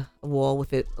hit a wall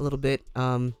with it a little bit.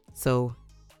 So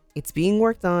it's being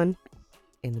worked on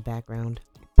in the background.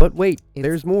 But wait,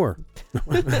 there's more.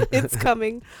 It's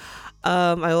coming.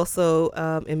 I also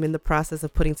am in the process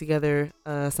of putting together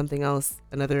something else,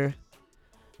 another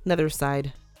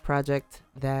side project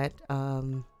that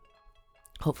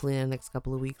hopefully in the next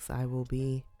couple of weeks I will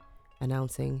be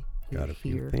announcing. Got a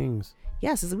few things.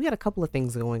 Yes, we got a couple of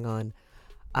things going on.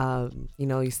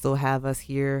 You still have us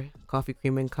here, Coffee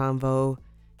Cream and Convo,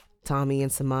 Tommy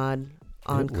and Samad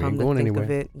on Come to Think of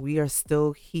It. We are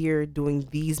still here doing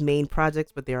these main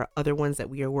projects, but there are other ones that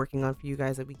we are working on for you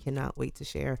guys that we cannot wait to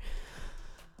share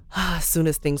as soon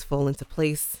as things fall into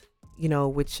place.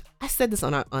 Which I said this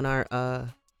on our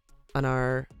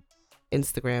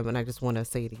Instagram, and I just want to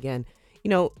say it again.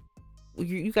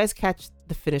 You guys catch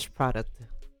the finished product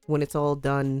when it's all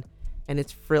done and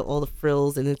it's all the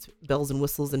frills and it's bells and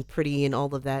whistles and pretty and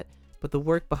all of that. But the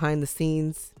work behind the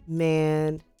scenes,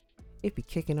 man, it be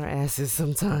kicking our asses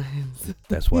sometimes.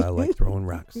 That's why I like throwing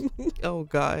rocks. Oh,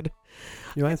 God.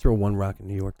 I didn't throw one rock in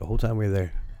New York the whole time we were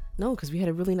there. No, because we had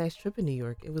a really nice trip in New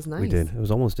York. It was nice. We did. It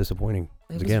was almost disappointing.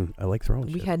 Again, I like throwing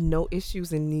We shit. had no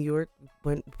issues in New York.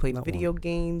 We played Not video one.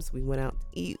 games. We went out to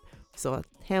eat. We saw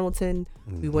Hamilton.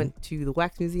 We went to the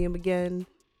Wax Museum again.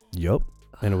 Yup.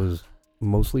 And it was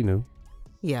mostly new.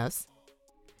 Yes.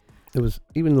 It was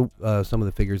even some of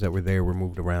the figures that were there were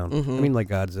moved around. Mhm. I mean, like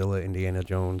Godzilla, Indiana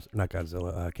Jones, not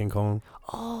Godzilla, King Kong.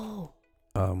 Oh.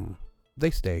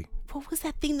 They stay. What was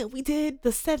that thing that we did? The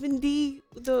 7D,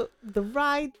 the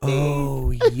ride thing.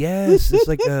 Oh yes, it's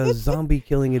like a zombie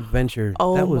killing adventure.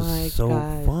 Oh that was my so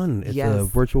God. fun. It's Yes. a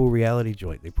virtual reality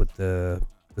joint. They put the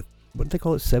what do they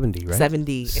call it? 7D, right?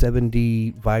 7D.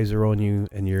 7D visor on you,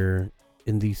 and you're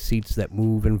in these seats that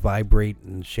move and vibrate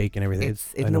and shake and everything.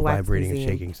 It's I in know the Wax vibrating and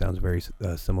Museum. shaking sounds very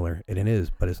similar, and it is,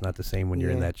 but it's not the same when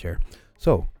you're in Yeah. that chair.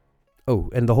 So,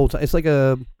 and the whole time it's like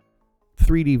a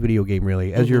 3D video game,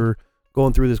 really. As Mhm. you're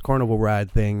going through this carnival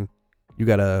ride thing, you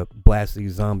gotta blast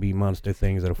these zombie monster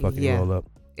things that'll fucking Yeah. you all up.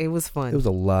 It was fun. It was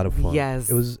a lot of fun. Yes.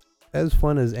 It was as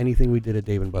fun as anything we did at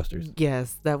Dave and Buster's.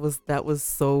 Yes, that was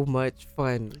so much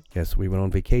fun. Yes, we went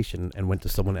on vacation and went to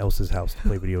someone else's house to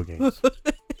play video games.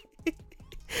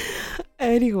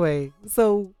 Anyway,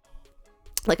 so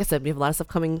like I said, we have a lot of stuff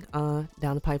coming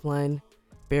down the pipeline.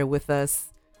 Bear with us.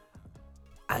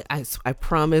 I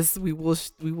promise we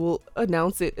will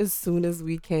announce it as soon as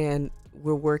we can.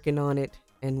 We're working on it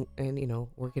and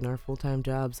working our full-time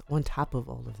jobs on top of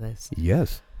all of this.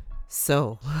 Yes.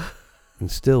 So And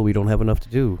still, we don't have enough to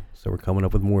do, so we're coming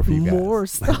up with more for you guys. more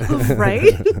stuff, right?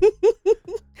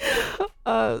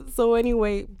 So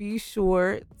anyway, be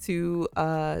sure to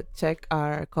check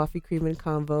our Coffee Cream and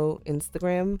Convo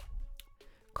Instagram,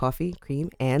 Coffee Cream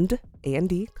and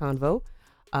A&D Convo.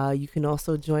 You can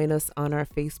also join us on our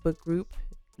Facebook group,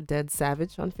 Dead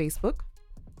Savage on Facebook.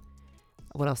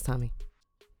 What else, Tommy?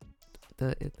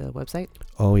 The website?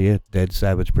 Oh yeah,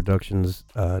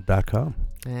 deadsavageproductions.com.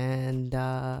 And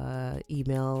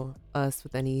email us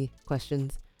with any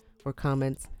questions or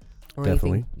comments or Definitely.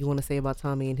 anything you want to say about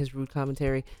Tommy and his rude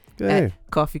commentary. Hey, At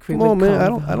Coffee Cream come on, and man.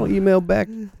 Convo. I don't email back.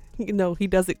 No, he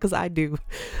does it because I do.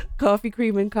 Coffee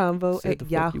Cream and Convo Said at the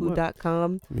fuck you want.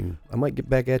 yahoo.com. I mean, I might get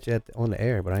back at you on the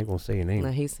air, but I ain't gonna say your name. Nah,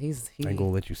 I he ain't gonna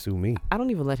let you sue me. I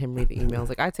don't even let him read the emails.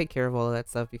 Like, I take care of all of that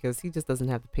stuff because he just doesn't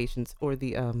have the patience or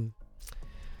the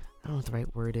I don't know what the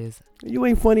right word is. You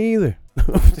ain't funny either.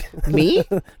 Me?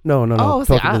 No. Oh,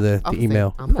 Talking to the I'm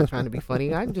email. I'm not trying to be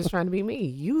funny. I'm just trying to be me.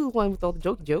 You the one with all the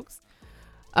jokes.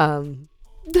 I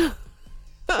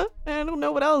don't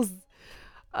know what else.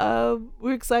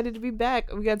 We're excited to be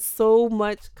back. We got so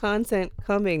much content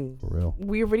coming. For real.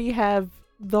 We already have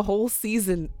the whole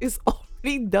season. It's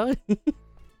already done.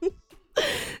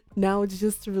 Now it's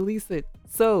just to release it.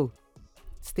 So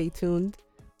stay tuned.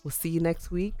 We'll see you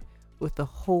next week with a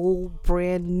whole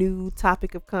brand new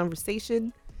topic of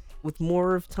conversation with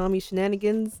more of Tommy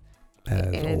shenanigans.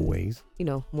 As And, always.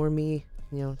 More me,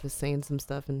 just saying some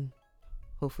stuff, and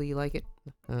hopefully you like it.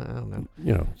 I don't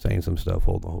know. Saying some stuff,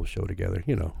 hold the whole show together.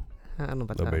 I don't know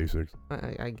about The that. basics.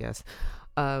 I guess.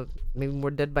 Maybe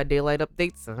more Dead by Daylight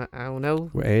updates. I don't know.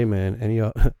 Well, hey man, and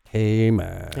y'all, hey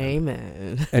man,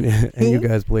 Amen. and you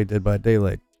guys play Dead by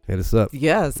Daylight. Hit us up.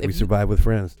 Yes. We survive with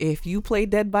friends. If you play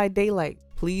Dead by Daylight,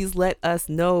 please let us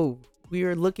know. We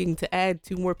are looking to add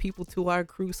 2 more people to our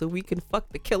crew so we can fuck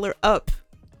the killer up.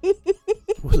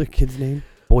 What was the kid's name?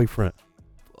 Boyfriend.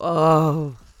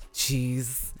 Oh,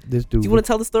 jeez. This dude. Do you want to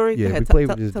tell the story? Go Yeah, ahead, we played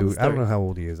with tell this the dude. I don't story. know how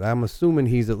old he is. I'm assuming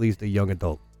he's at least a young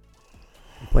adult.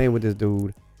 I'm playing with this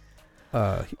dude.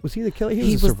 Was he the killer?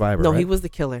 He was a survivor. No, right? he was the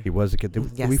killer. He was a kid.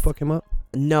 Did we Yes. fuck him up?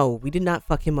 No, we did not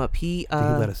fuck him up. He Did he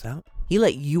let us out? He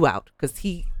let you out because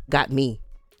he got me.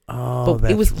 Oh,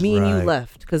 But it was that's me and you right.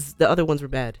 left because the other ones were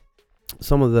bad.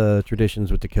 Some of the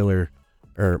traditions with the killer,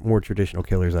 or more traditional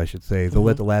killers, I should say, they'll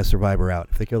let the last survivor out.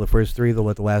 If they kill the first 3, they'll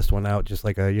let the last one out, just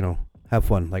like have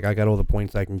fun. Like, I got all the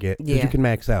points I can get. 'Cause Yeah. you can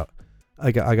max out.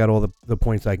 I got all the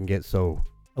points I can get, so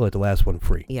I'll let the last one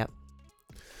free. Yep.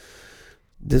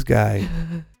 This guy,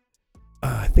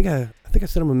 I think I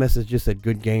sent him a message, just said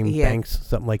good game, Yeah. thanks,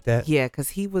 something like that. Yeah, because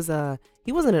he wasn't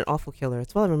an awful killer.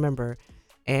 That's all I remember.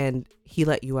 And he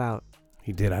let you out.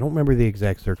 He did. I don't remember the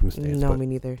exact circumstance. No, but me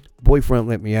neither. boyfriend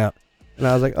let me out, and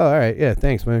I was like, oh, all right, yeah,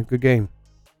 thanks, man, good game.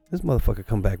 This motherfucker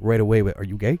come back right away with, are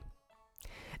you gay?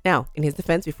 Now, in his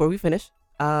defense, before we finish,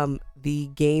 the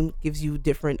game gives you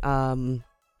different what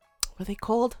are they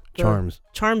called? Charms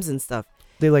and stuff.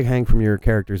 They like hang from your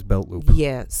character's belt loop.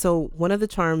 Yeah. So one of the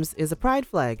charms is a pride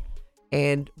flag,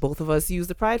 and both of us use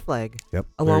the pride flag. Yep.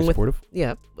 Along very with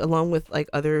supportive. along with like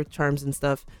other charms and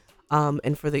stuff.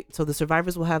 And so the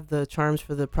survivors will have the charms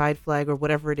for the pride flag or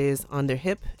whatever it is on their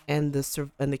hip, and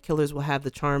the killers will have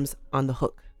the charms on the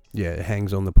hook. Yeah, it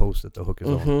hangs on the post that the hook is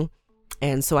on.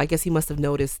 And so I guess he must have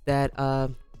noticed that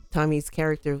Tommy's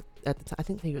character at the time, I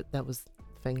think that was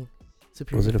Feng.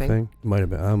 Superior Was it a Feng? thing? Might have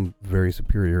been. I'm very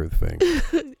superior at the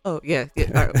thing. Oh yeah.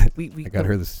 All right, we I got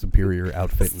her the superior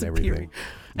outfit and everything.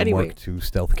 Anyway. Mark II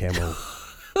stealth camo.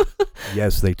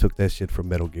 Yes, they took that shit from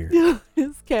Metal Gear.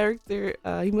 His character,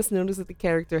 he must notice that the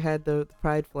character had the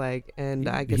pride flag, and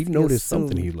I guess he noticed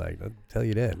something assumed. he liked. I'll tell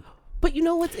you that. But you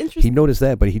know what's He interesting? noticed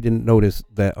that, but he didn't notice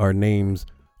that our names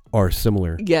are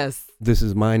similar. Yes. This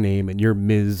is my name, and you're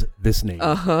Ms. This name.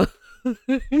 Uh-huh.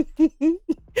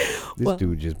 This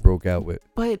dude just broke out with.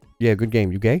 But Yeah, good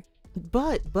game. You gay?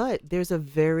 but there's a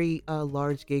very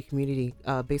large gay community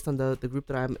based on the group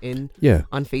that I'm in Yeah.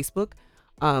 on Facebook.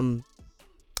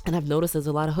 And I've noticed there's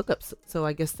a lot of hookups. So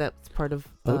I guess that's part of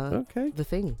Okay. the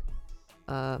thing.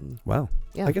 Wow.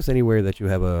 Yeah. I guess anywhere that you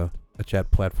have a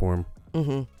chat platform,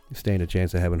 Mm-hmm. you stand a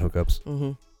chance of having hookups.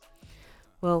 Mm-hmm.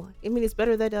 Well, I mean, it's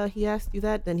better that he asked you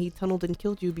that than he tunneled and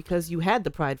killed you because you had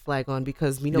the pride flag on,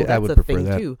 because we know Yeah, I that's would a prefer thing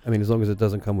that. too. I mean, as long as it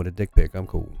doesn't come with a dick pic, I'm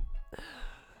cool.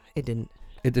 It didn't.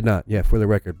 It did not. Yeah, for the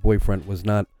record, boyfriend was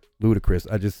not ludicrous.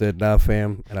 I just said, nah,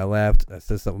 fam, and I laughed. I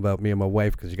said something about me and my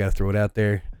wife because you got to throw it out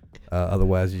there.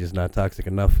 Otherwise, you're just not toxic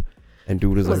enough. And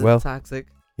dude was like, Wasn't well, toxic.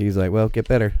 he's like, well, get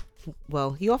better.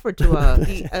 Well, he offered to.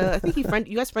 I think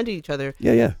you guys friended each other,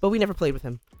 Yeah. but we never played with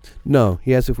him. No,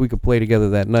 he asked if we could play together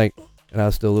that night, and I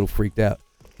was still a little freaked out.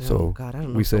 Oh So God, I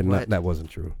don't know. we said what. that wasn't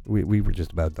true. We were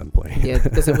just about done playing. Yeah,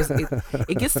 because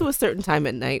it gets to a certain time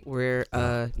at night where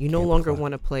you no Damn longer clock.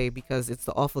 want to play because it's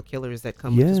the awful killers that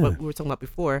come, which is Yeah. what we were talking about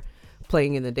before,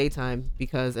 playing in the daytime,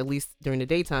 because at least during the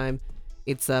daytime,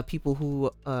 it's people who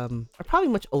are probably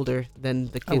much older than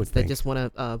the I would kids that think. just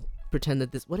want to pretend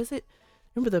that this, what is it?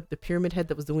 Remember the pyramid head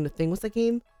that was doing the thing? What's that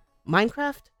game?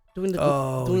 Minecraft? Doing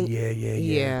the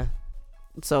yeah.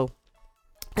 So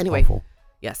anyway, Awful.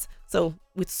 yes. So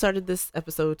we started this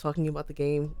episode talking about the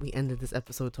game. We ended this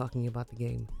episode talking about the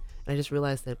game. And I just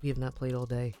realized that we have not played all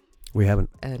day. We haven't.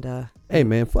 And Hey,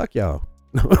 man, fuck y'all.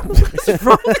 what's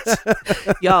wrong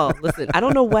with y'all? Listen, I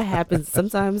don't know what happens.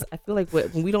 Sometimes I feel like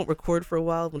when we don't record for a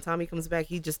while, when Tommy comes back,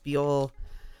 he just be all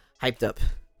hyped up.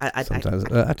 Sometimes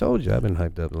I told you I've been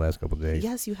hyped up the last couple of days.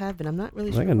 Yes, you have been. I'm not really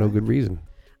I sure. got no why. good reason.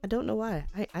 I don't know why.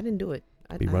 I didn't do it.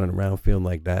 Be running around feeling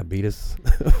like diabetes.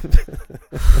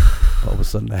 All of a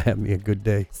sudden, I have me a good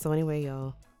day. So anyway,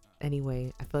 y'all.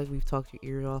 Anyway, I feel like we've talked your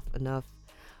ear off enough.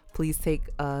 Please take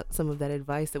some of that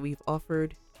advice that we've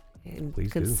offered and Please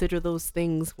do. consider those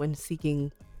things when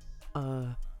seeking a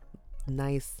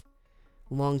nice,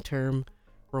 long-term,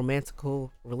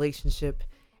 romantical relationship.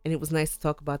 And it was nice to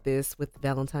talk about this with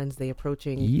Valentine's Day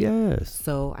approaching. Yes.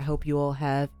 So I hope you all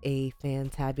have a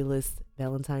fantabulous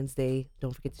Valentine's Day.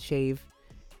 Don't forget to shave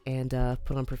and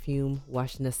put on perfume,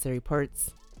 wash the necessary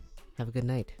parts. Have a good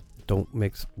night. Don't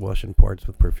mix washing parts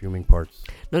with perfuming parts.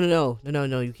 No.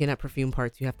 You cannot perfume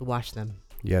parts. You have to wash them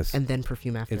Yes. and then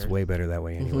perfume after. It's way better that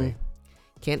way anyway.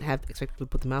 Can't expect people to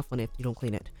put the mouth on it if you don't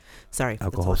clean it. Sorry.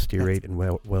 Alcohol, stearate, and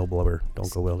whale blubber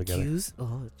don't go well together. Juice?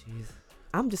 Oh, jeez.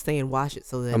 I'm just saying wash it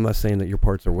so that. I'm not saying that your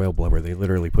parts are whale blubber. They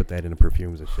literally put that into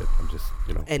perfumes and shit. I'm just,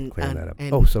 And- clearing that up.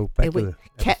 and- So back to wait, the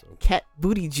cat episode.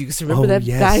 booty juice. Remember Oh, that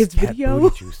yes, guy's cat video?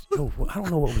 booty juice. Yo, I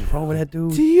don't know what was wrong with that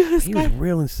dude. Do you? This He guy. was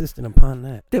real insistent upon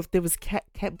that. There was cat.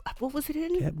 What was it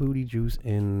in? Cat booty juice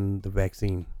in the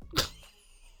vaccine.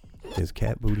 There's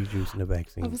cat booty juice in the I'm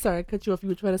vaccine. sorry, I cut you off. You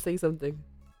were trying to say something.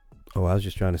 Oh, I was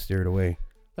just trying to steer it away.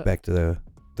 Back to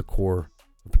the core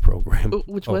of the program.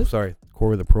 Which Oh, was? sorry.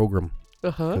 Core of the program.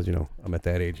 Uh-huh. Because, I'm at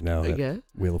that age now that Yeah.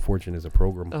 Wheel of Fortune is a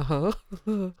program. Uh-huh.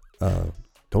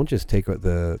 Don't just take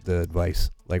the advice.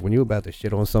 Like when you're about to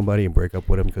shit on somebody and break up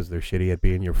with them because they're shitty at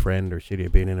being your friend or shitty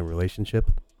at being in a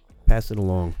relationship, pass it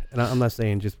along. And I'm not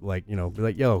saying just like, be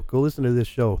like, yo, go listen to this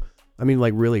show. I mean,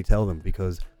 like really tell them,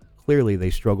 because clearly they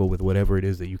struggle with whatever it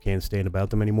is that you can't stand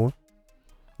about them anymore.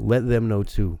 Let them know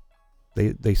too.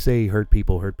 They say hurt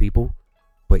people,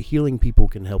 but healing people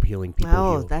can help healing people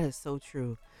Oh, heal. that is so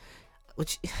true.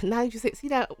 Which now you say, see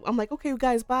that, I'm like, okay,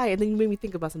 guys, bye. And then you made me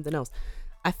think about something else.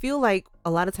 I feel like a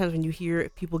lot of times when you hear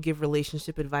people give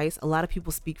relationship advice, a lot of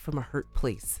people speak from a hurt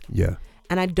place. Yeah.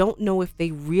 And I don't know if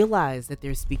they realize that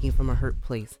they're speaking from a hurt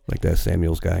place. Like that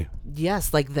Samuels guy.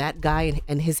 Yes, like that guy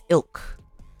and his ilk.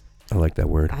 I like that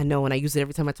word. I know, and I use it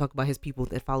every time I talk about his people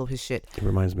that follow his shit. It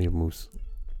reminds me of moose.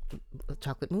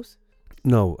 Chocolate mousse?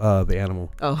 No, the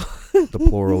animal. Oh. The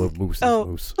plural of moose is Oh.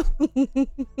 moose.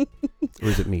 Or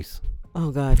is it meese? Oh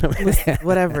God, listen,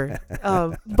 whatever.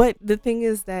 But the thing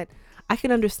is that I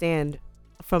can understand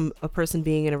from a person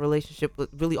being in a relationship, with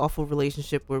really awful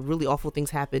relationship where really awful things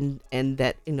happened, and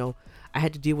that I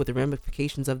had to deal with the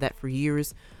ramifications of that for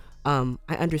years. I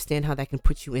understand how that can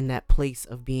put you in that place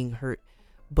of being hurt,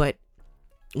 but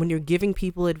when you're giving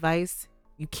people advice,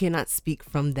 you cannot speak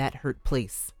from that hurt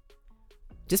place.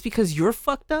 Just because you're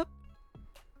fucked up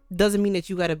doesn't mean that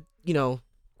you gotta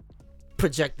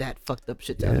project that fucked up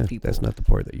shit to other people. That's not the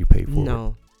part that you pay for.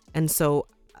 No. And so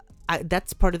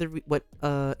that's part of what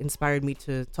inspired me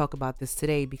to talk about this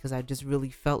today, because I just really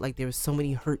felt like there was so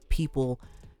many hurt people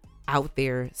out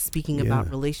there speaking about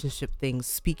relationship things,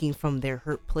 speaking from their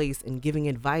hurt place and giving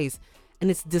advice, and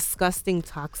it's disgusting,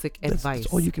 toxic advice.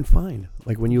 That's all you can find.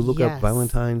 Like when you look up Yes.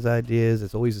 Valentines ideas,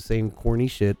 it's always the same corny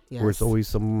shit, or it's Yes. always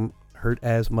some hurt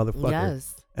ass motherfucker.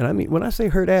 Yes. And I mean, when I say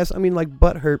hurt ass, I mean like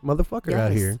butt hurt motherfucker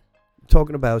out Yes. here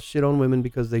talking about shit on women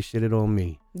because they shitted on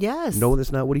me. Yes. No,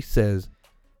 that's not what he says,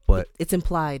 but it's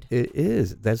implied. it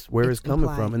is. That's where it's coming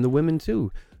implied. from. And the women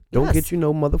too. Don't Yes. get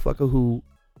no motherfucker who,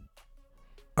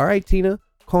 all right, Tina,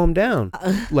 calm down.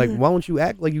 Like, why don't you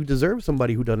act like you deserve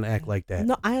somebody who doesn't act like that?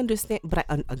 No, I understand, but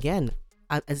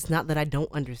it's not that I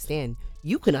don't understand.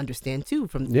 You can understand too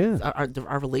from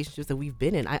our relationships that we've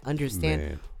been in. I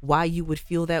understand why you would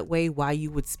feel that way, why you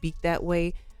would speak that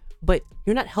way, but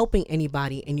you're not helping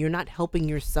anybody, and you're not helping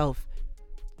yourself.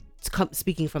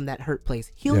 Speaking from that hurt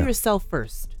place, heal yourself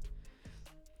first.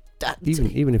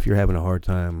 Even if you're having a hard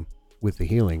time with the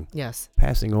healing, yes,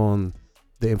 passing on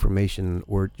the information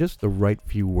or just the right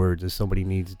few words that somebody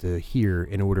needs to hear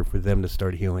in order for them to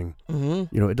start healing.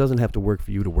 Mm-hmm. You know, it doesn't have to work for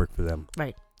you to work for them.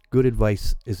 Right. Good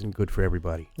advice isn't good for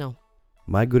everybody. No.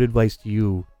 My good advice to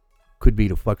you could be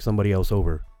to fuck somebody else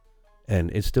over, and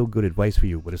it's still good advice for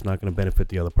you, but it's not going to benefit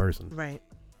the other person. Right.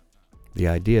 The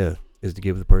idea is to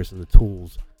give the person the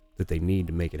tools that they need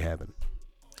to make it happen.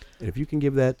 And if you can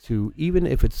give that to, even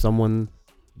if it's someone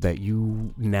that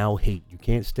you now hate, you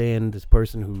can't stand this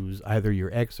person who's either your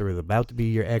ex or is about to be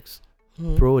your ex,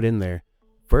 throw it in there.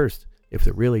 First, if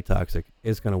they're really toxic,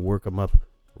 it's going to work them up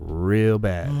real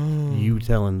bad. You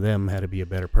telling them how to be a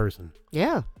better person.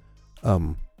 Yeah.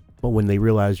 But when they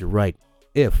realize you're right,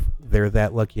 if they're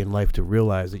that lucky in life to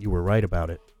realize that you were right about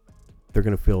it, they're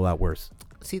going to feel a lot worse.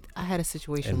 See, I had a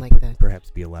situation And like that. Perhaps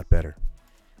be a lot better.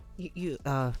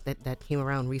 That came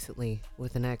around recently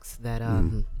with an ex that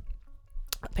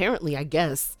apparently, I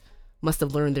guess, must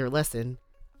have learned their lesson,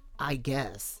 I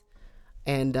guess.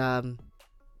 And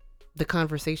the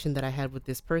conversation that I had with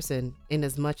this person, in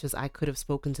as much as I could have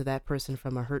spoken to that person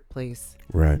from a hurt place,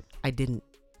 Right. I didn't.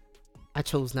 I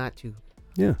chose not to.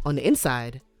 Yeah. On the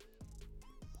inside.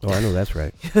 Oh, I know that's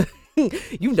right.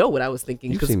 You know what I was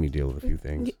thinking. You've seen me deal with a few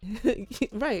things.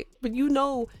 Right. But you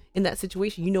know, in that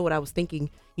situation, you know what I was thinking.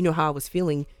 You know how I was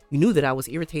feeling. You knew that I was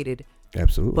irritated.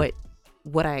 Absolutely. But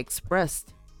what I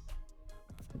expressed,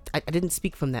 I didn't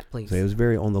speak from that place. So it was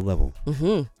very on the level.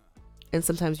 Mm-hmm. And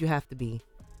sometimes you have to be.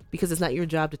 Because it's not your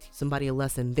job to teach somebody a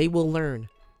lesson. They will learn.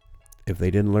 If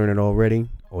they didn't learn it already,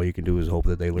 all you can do is hope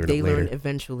that they learn it later. They learn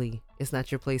eventually. It's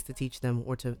not your place to teach them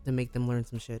or to make them learn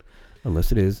some shit.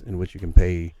 Unless it is, in which you can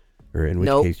pay, or in which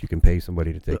case you can pay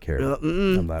somebody to take care of it.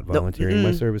 I'm not volunteering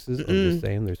my services. I'm just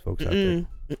saying there's folks out there.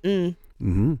 You're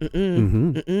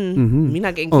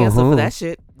not getting canceled for that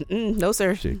shit. No,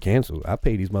 sir. Shit, canceled. I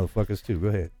pay these motherfuckers too. Go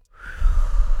ahead.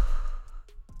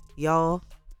 Y'all.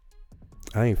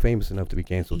 I ain't famous enough to be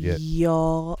canceled yet.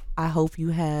 Y'all, I hope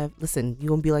you have. Listen, you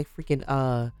gonna be like freaking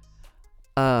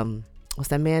what's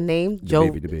that man name? The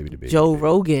baby. Joe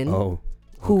Rogan. Oh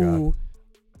who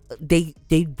God.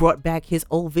 They brought back his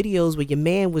old videos where your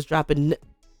man was dropping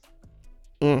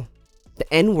the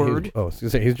N-word.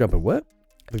 He's dropping what?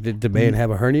 Did the man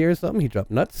have a hernia or something? He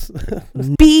dropped nuts?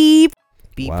 Beep.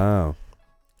 Wow.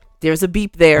 There's a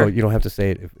beep there. Oh, you don't have to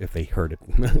say it if they heard it.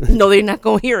 No, they're not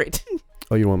gonna hear it.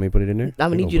 Oh, you don't want me to put it in there?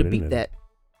 I'm gonna need you to beep that.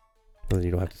 Well, then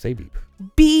you don't have to say beep.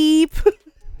 Beep.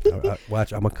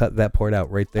 Watch, I'm gonna cut that part out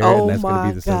right there, and that's gonna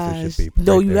be the censorship beep.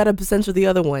 No, right you there. gotta censor the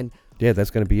other one. Yeah,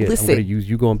 that's gonna be it. Listen. I'm gonna use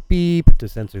you going beep to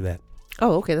censor that.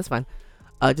 Oh, okay, that's fine.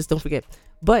 Just don't forget.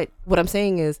 But what I'm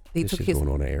saying is they This took shit's his going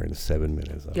on air in 7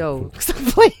 minutes. Yo, stop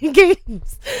playing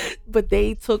games. But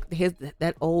they took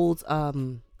that old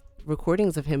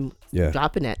recordings of him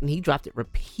dropping that, and he dropped it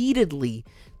repeatedly.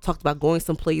 Talked about going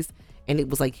someplace, and it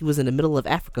was like he was in the middle of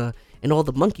Africa, and all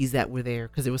the monkeys that were there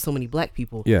because there were so many black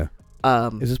people. Yeah.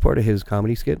 Is this part of his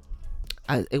comedy skit?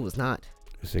 It was not.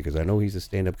 Because I know he's a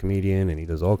stand-up comedian and he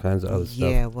does all kinds of other stuff.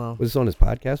 Yeah, well, was this on his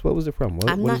podcast? What was it from?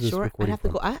 I'm what not is this sure. I have to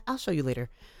go. I'll show you later.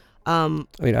 I mean,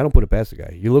 I don't put it past the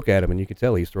guy. You look at him and you can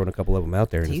tell he's thrown a couple of them out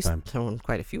there in his time. He's thrown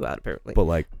quite a few out apparently. But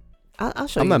like, I'll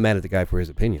show you. I'm not mad at the guy for his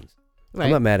opinions. Right.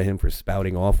 I'm not mad at him for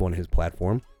spouting off on his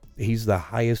platform. He's the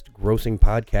highest grossing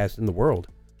podcast in the world.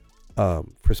 For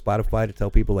Spotify to tell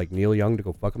people like Neil Young to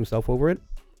go fuck himself over it,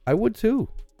 I would too.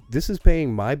 This is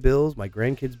paying my bills, my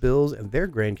grandkids' bills, and their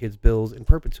grandkids' bills in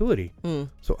perpetuity.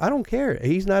 So I don't care.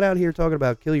 He's not out here talking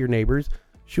about kill your neighbors,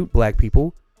 shoot black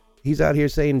people. He's out here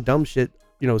saying dumb shit,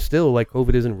 still like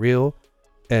COVID isn't real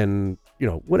and,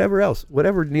 whatever else.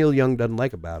 Whatever Neil Young doesn't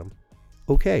like about him.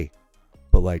 Okay.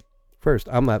 But like, first,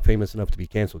 I'm not famous enough to be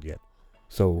canceled yet.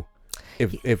 So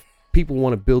if people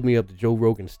want to build me up to Joe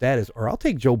Rogan status, or I'll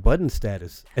take Joe Budden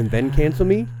status and then cancel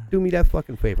me, do me that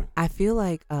fucking favor. I feel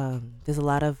like there's a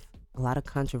lot of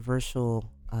controversial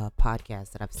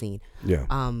podcasts that I've seen. Yeah.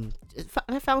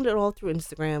 I found it all through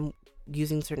Instagram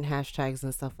using certain hashtags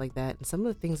and stuff like that. And some of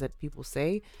the things that people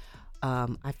say,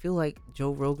 I feel like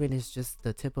Joe Rogan is just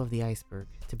the tip of the iceberg,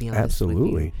 to be honest with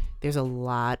Absolutely. you. There's a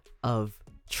lot of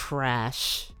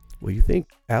trash. Well, you think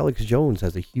Alex Jones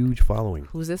has a huge following.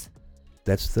 Who's this?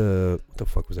 That's what the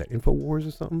fuck was that? InfoWars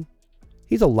or something?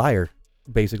 He's a liar,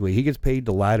 basically. He gets paid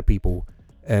to lie to people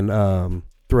and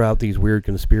throw out these weird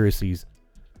conspiracies.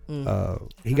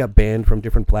 He got banned from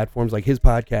different platforms. Like his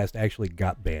podcast actually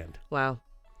got banned. Wow.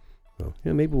 So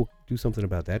yeah, maybe we'll do something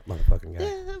about that motherfucking guy.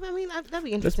 Yeah, I mean that'd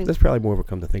be interesting. That's probably more of a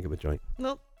come to think of it joint.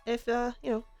 Well, if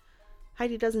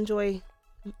Heidi does enjoy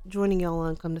joining y'all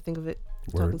on Come to Think of It,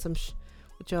 talking some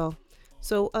with y'all.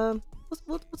 So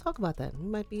we'll talk about that. It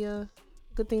might be a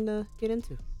good thing to get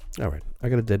into. All right, I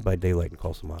got a Dead by Daylight and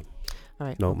call Samad. All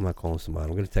right. No, I'm not calling Samad.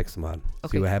 I'm gonna text Samad.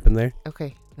 Okay. See what happened there.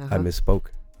 Okay. I misspoke.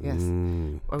 Yes.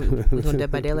 Are we going Dead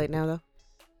by Daylight now though?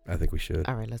 I think we should.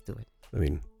 All right, let's do it. I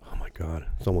mean, oh my God,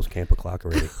 it's almost camp o'clock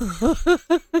already.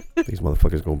 These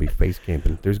motherfuckers gonna be face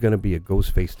camping. There's gonna be a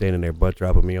ghost face standing there, butt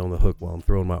dropping me on the hook while I'm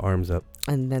throwing my arms up.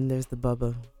 And then there's the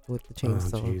Bubba with the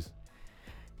chainsaw. Oh, jeez.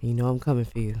 You know I'm coming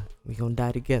for you. We gonna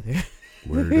die together.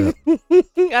 Word up.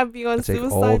 I'd be on I take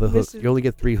suicide all the hooks. mission. You only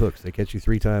get 3 hooks. They catch you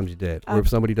 3 times, you're dead. Or if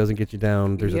somebody doesn't get you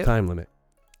down, there's a time limit.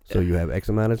 So you have X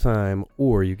amount of time,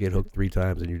 or you get hooked 3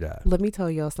 times and you die. Let me tell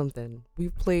y'all something.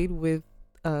 We've played with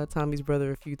Tommy's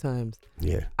brother a few times.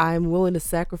 Yeah. I'm willing to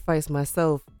sacrifice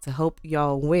myself to help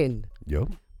y'all win. Yup.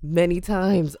 Many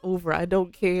times over. I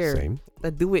don't care. Same. I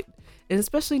do it. And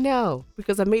especially now,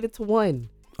 because I made it to 1.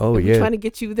 Oh, and yeah. we're trying to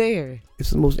get you there. It's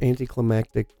the most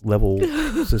anticlimactic level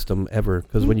system ever.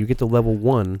 Because when you get to level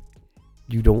 1,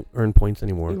 you don't earn points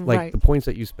anymore. Like Right. the points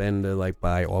that you spend to like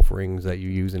buy offerings that you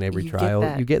use in every You get trial,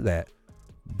 that. you get that.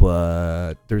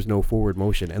 But there's no forward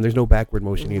motion and there's no backward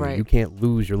motion either. Right. You can't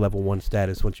lose your level 1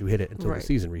 status once you hit it until Right. the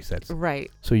season resets. Right.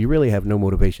 So you really have no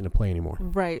motivation to play anymore.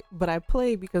 Right. But I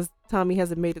play because Tommy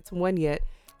hasn't made it to 1 yet.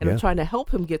 And Yeah. I'm trying to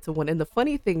help him get to 1. And the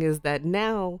funny thing is that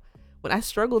now, when I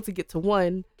struggle to get to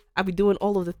 1, I'd be doing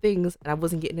all of the things and I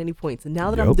wasn't getting any points. And now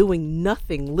that I'm Yup. doing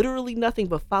nothing, literally nothing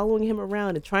but following him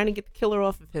around and trying to get the killer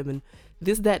off of him and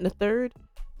this, that, and the third,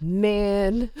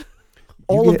 man,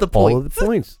 all of the points. All of the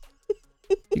points.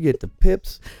 You get the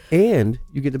pips and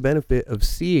you get the benefit of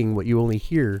seeing what you only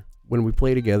hear when we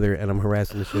play together and I'm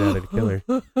harassing the shit out of the killer.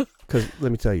 Because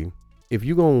let me tell you, if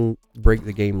you gonna break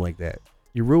the game like that,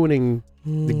 you're ruining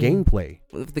the gameplay.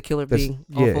 With the killer That's- being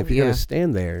yeah, awful. if you're gonna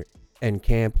stand there and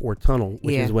camp or tunnel,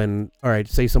 which Yeah. is when, all right,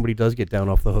 say somebody does get down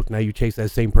off the hook, now you chase that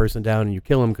same person down and you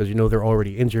kill them because you know they're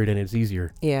already injured and it's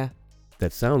easier. Yeah.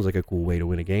 That sounds like a cool way to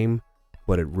win a game,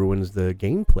 but it ruins the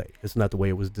gameplay. It's not the way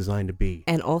it was designed to be.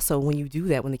 And also, when you do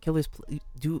that, when the killers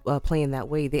play in that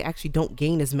way, they actually don't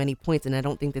gain as many points, and I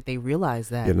don't think that they realize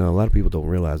that. Yeah, no, a lot of people don't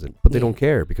realize it, but they Yeah. don't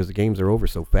care because the games are over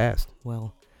so fast.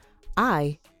 Well,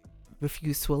 I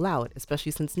refuse to allow it,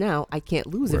 especially since now I can't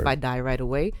lose if Word. I die right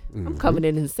away. I'm Mhm. coming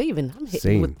in and saving. I'm hitting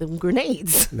Same. with them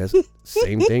grenades. That's the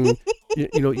same thing.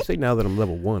 You know, you say now that I'm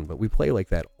level 1, but we play like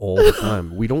that all the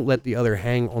time. We don't let the other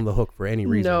hang on the hook for any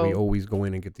reason. No. We always go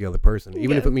in and get the other person,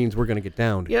 even if Yeah. it means we're going to get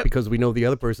downed, Yep. because we know the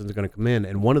other person's going to come in.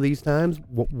 And one of these times,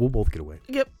 we'll both get away.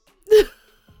 Yep.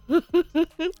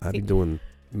 I be doing,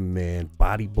 man,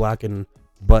 body blocking,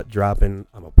 butt dropping.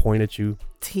 I'm going to point at you. I'm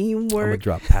going to Teamwork.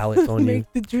 drop pallets on you.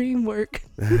 Make the dream work.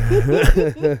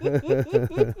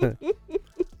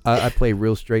 I play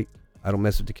real straight. I don't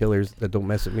mess with the killers that don't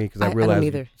mess with me because I I don't realize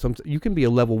either. you can be a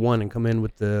level 1 and come in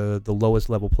with the lowest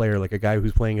level player, like a guy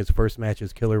who's playing his first match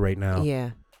as killer right now.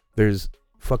 Yeah. There's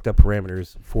fucked up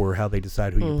parameters for how they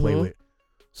decide who you play Mhm. with.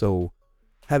 So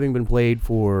having been played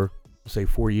for, say,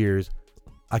 4 years,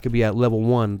 I could be at level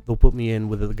 1. They'll put me in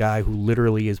with a guy who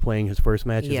literally is playing his first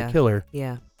match as Yeah. a killer,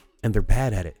 Yeah. and they're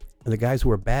bad at it. And the guys who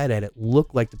are bad at it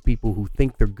look like the people who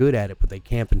think they're good at it, but they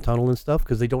camp and tunnel and stuff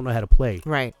because they don't know how to play.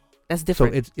 Right. That's So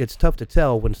different. it's tough to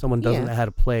tell when someone doesn't Yeah. know how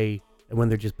to play and when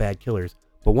they're just bad killers.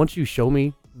 But once you show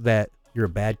me that you're a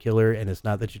bad killer and it's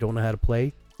not that you don't know how to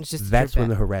play, It's just that's you're when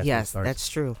bad. the harassment Yes, starts. that's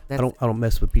true. I don't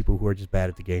mess with people who are just bad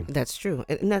at the game. That's true,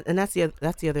 and that's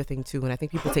the other thing too. And I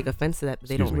think people take offense to that, but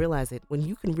they Excuse don't me. realize it. When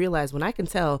you can realize, when I can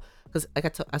tell, because like I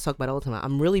talk about it all the time,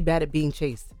 I'm really bad at being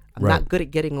chased. I'm Right. not good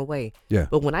at getting away. Yeah.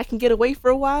 But when I can get away for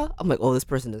a while, I'm like, oh, this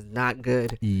person is not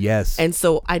good. Yes. And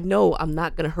so I know I'm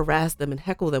not going to harass them and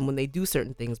heckle them when they do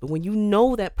certain things. But when you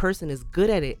know that person is good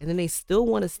at it and then they still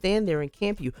want to stand there and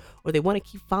camp you, or they want to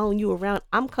keep following you around,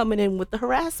 I'm coming in with the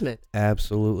harassment.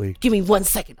 Absolutely. Give me 1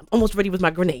 second. I'm almost ready with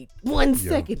my grenade. 1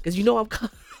 second. Because you know I'm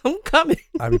coming.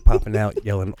 I be popping out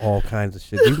yelling all kinds of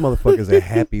shit. These motherfuckers are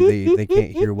happy they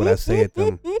can't hear what I say at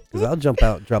them. Because I'll jump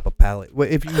out and drop a pallet. Well,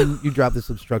 if you drop this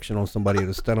obstruction on somebody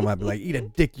to stun them, I'd be like, eat a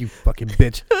dick, you fucking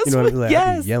bitch. You know what I mean? Like,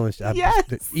 Yes. I'd be yelling shit.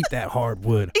 Yes. Eat that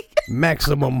hardwood.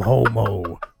 Maximum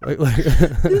homo. Like,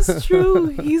 It's true.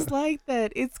 He's like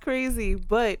that. It's crazy.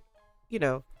 But,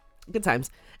 good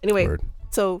times. Anyway, Word.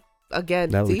 so again,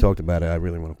 Now that we talked about it, I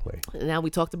really want to play. now we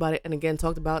talked about it and again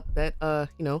talked about that,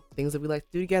 things that we like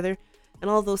to do together and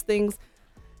all those things.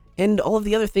 And all of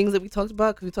the other things that we talked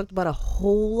about, because we talked about a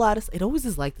whole lot of. It always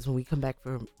is like this when we come back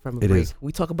from a break. is.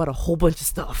 We talk about a whole bunch of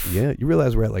stuff. Yeah, you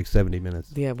realize we're at like 70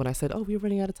 minutes. Yeah, when I said, we're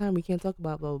running out of time, we can't talk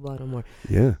about blah, blah, blah no more.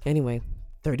 Yeah. Anyway,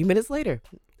 30 minutes later.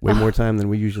 Way more time than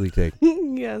we usually take.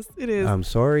 Yes, it is. I'm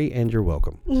sorry, and you're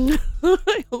welcome.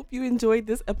 I hope you enjoyed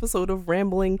this episode of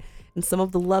rambling and some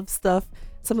of the love stuff,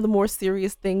 some of the more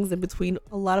serious things in between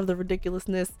a lot of the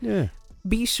ridiculousness. Yeah.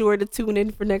 Be sure to tune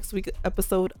in for next week's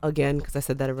episode again, because I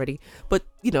said that already. But,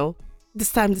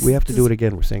 this time We have to do it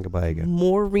again. We're saying goodbye again.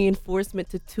 More reinforcement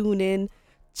to tune in.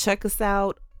 Check us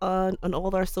out on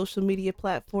all our social media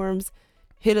platforms.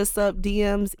 Hit us up,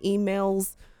 DMs,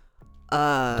 emails.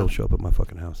 Don't show up at my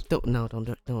fucking house. Don't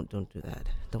do that.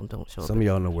 Don't show up. Some of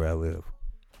y'all know where I live.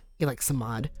 You're like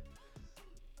Samad.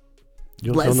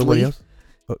 You don't tell nobody else?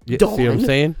 Oh, yeah, see what I'm Dawn.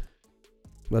 saying?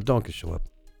 Well, Dawn can show up.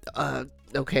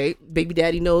 Okay, baby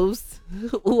daddy knows.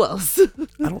 Who else?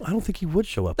 I don't think he would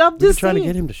show up. I'm We've been just trying to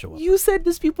saying. get him to show up. You said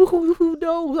there's people who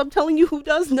know. I'm telling you who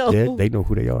does know. Yeah, they know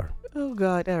who they are. Oh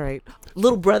God! All right,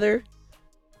 little brother.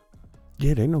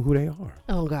 Yeah, they know who they are.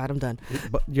 Oh God, I'm done.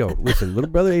 But listen, little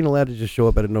brother ain't allowed to just show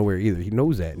up out of nowhere either. He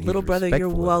knows that. And Little he's brother, you're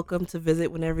respectful of welcome to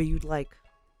visit whenever you'd like.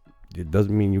 it. It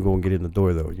doesn't mean you're going to get in the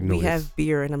door, though. You know, We have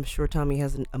beer, and I'm sure Tommy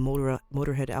has a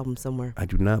Motorhead album somewhere. I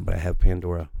do not, but I have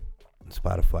Pandora and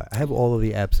Spotify. I have all of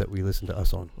the apps that we listen to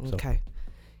us on. So. Okay.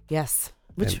 Yes.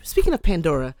 Which, And- speaking of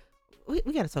Pandora, we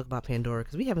got to talk about Pandora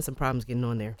because we having some problems getting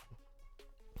on there.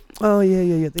 Oh,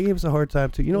 yeah. They gave us a hard time,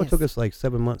 too. You know, Yes. It took us like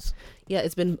 7 months. Yeah,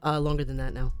 it's been longer than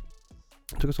that now.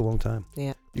 It took us a long time.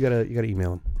 Yeah. You gotta email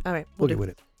them. All right. We'll do. get with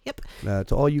it. Yep.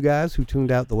 To all you guys who tuned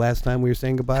out the last time we were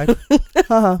saying goodbye.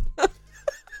 Haha.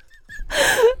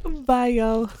 Bye,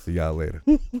 y'all. See y'all later.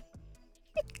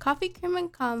 Coffee Cream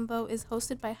and Combo is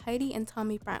hosted by Heidi and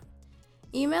Tommy Brown.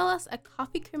 Email us at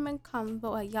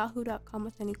coffeecreamandcombo@yahoo.com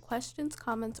with any questions,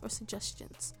 comments, or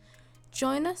suggestions.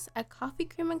 Join us at Coffee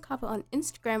Cream and Combo on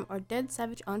Instagram or Dead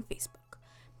Savage on Facebook.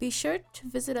 Be sure to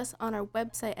visit us on our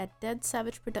website at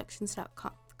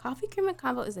deadsavageproductions.com. Coffee Cream and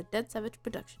Combo is a Dead Savage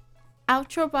production.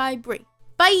 Outro by Brie.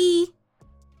 Bye!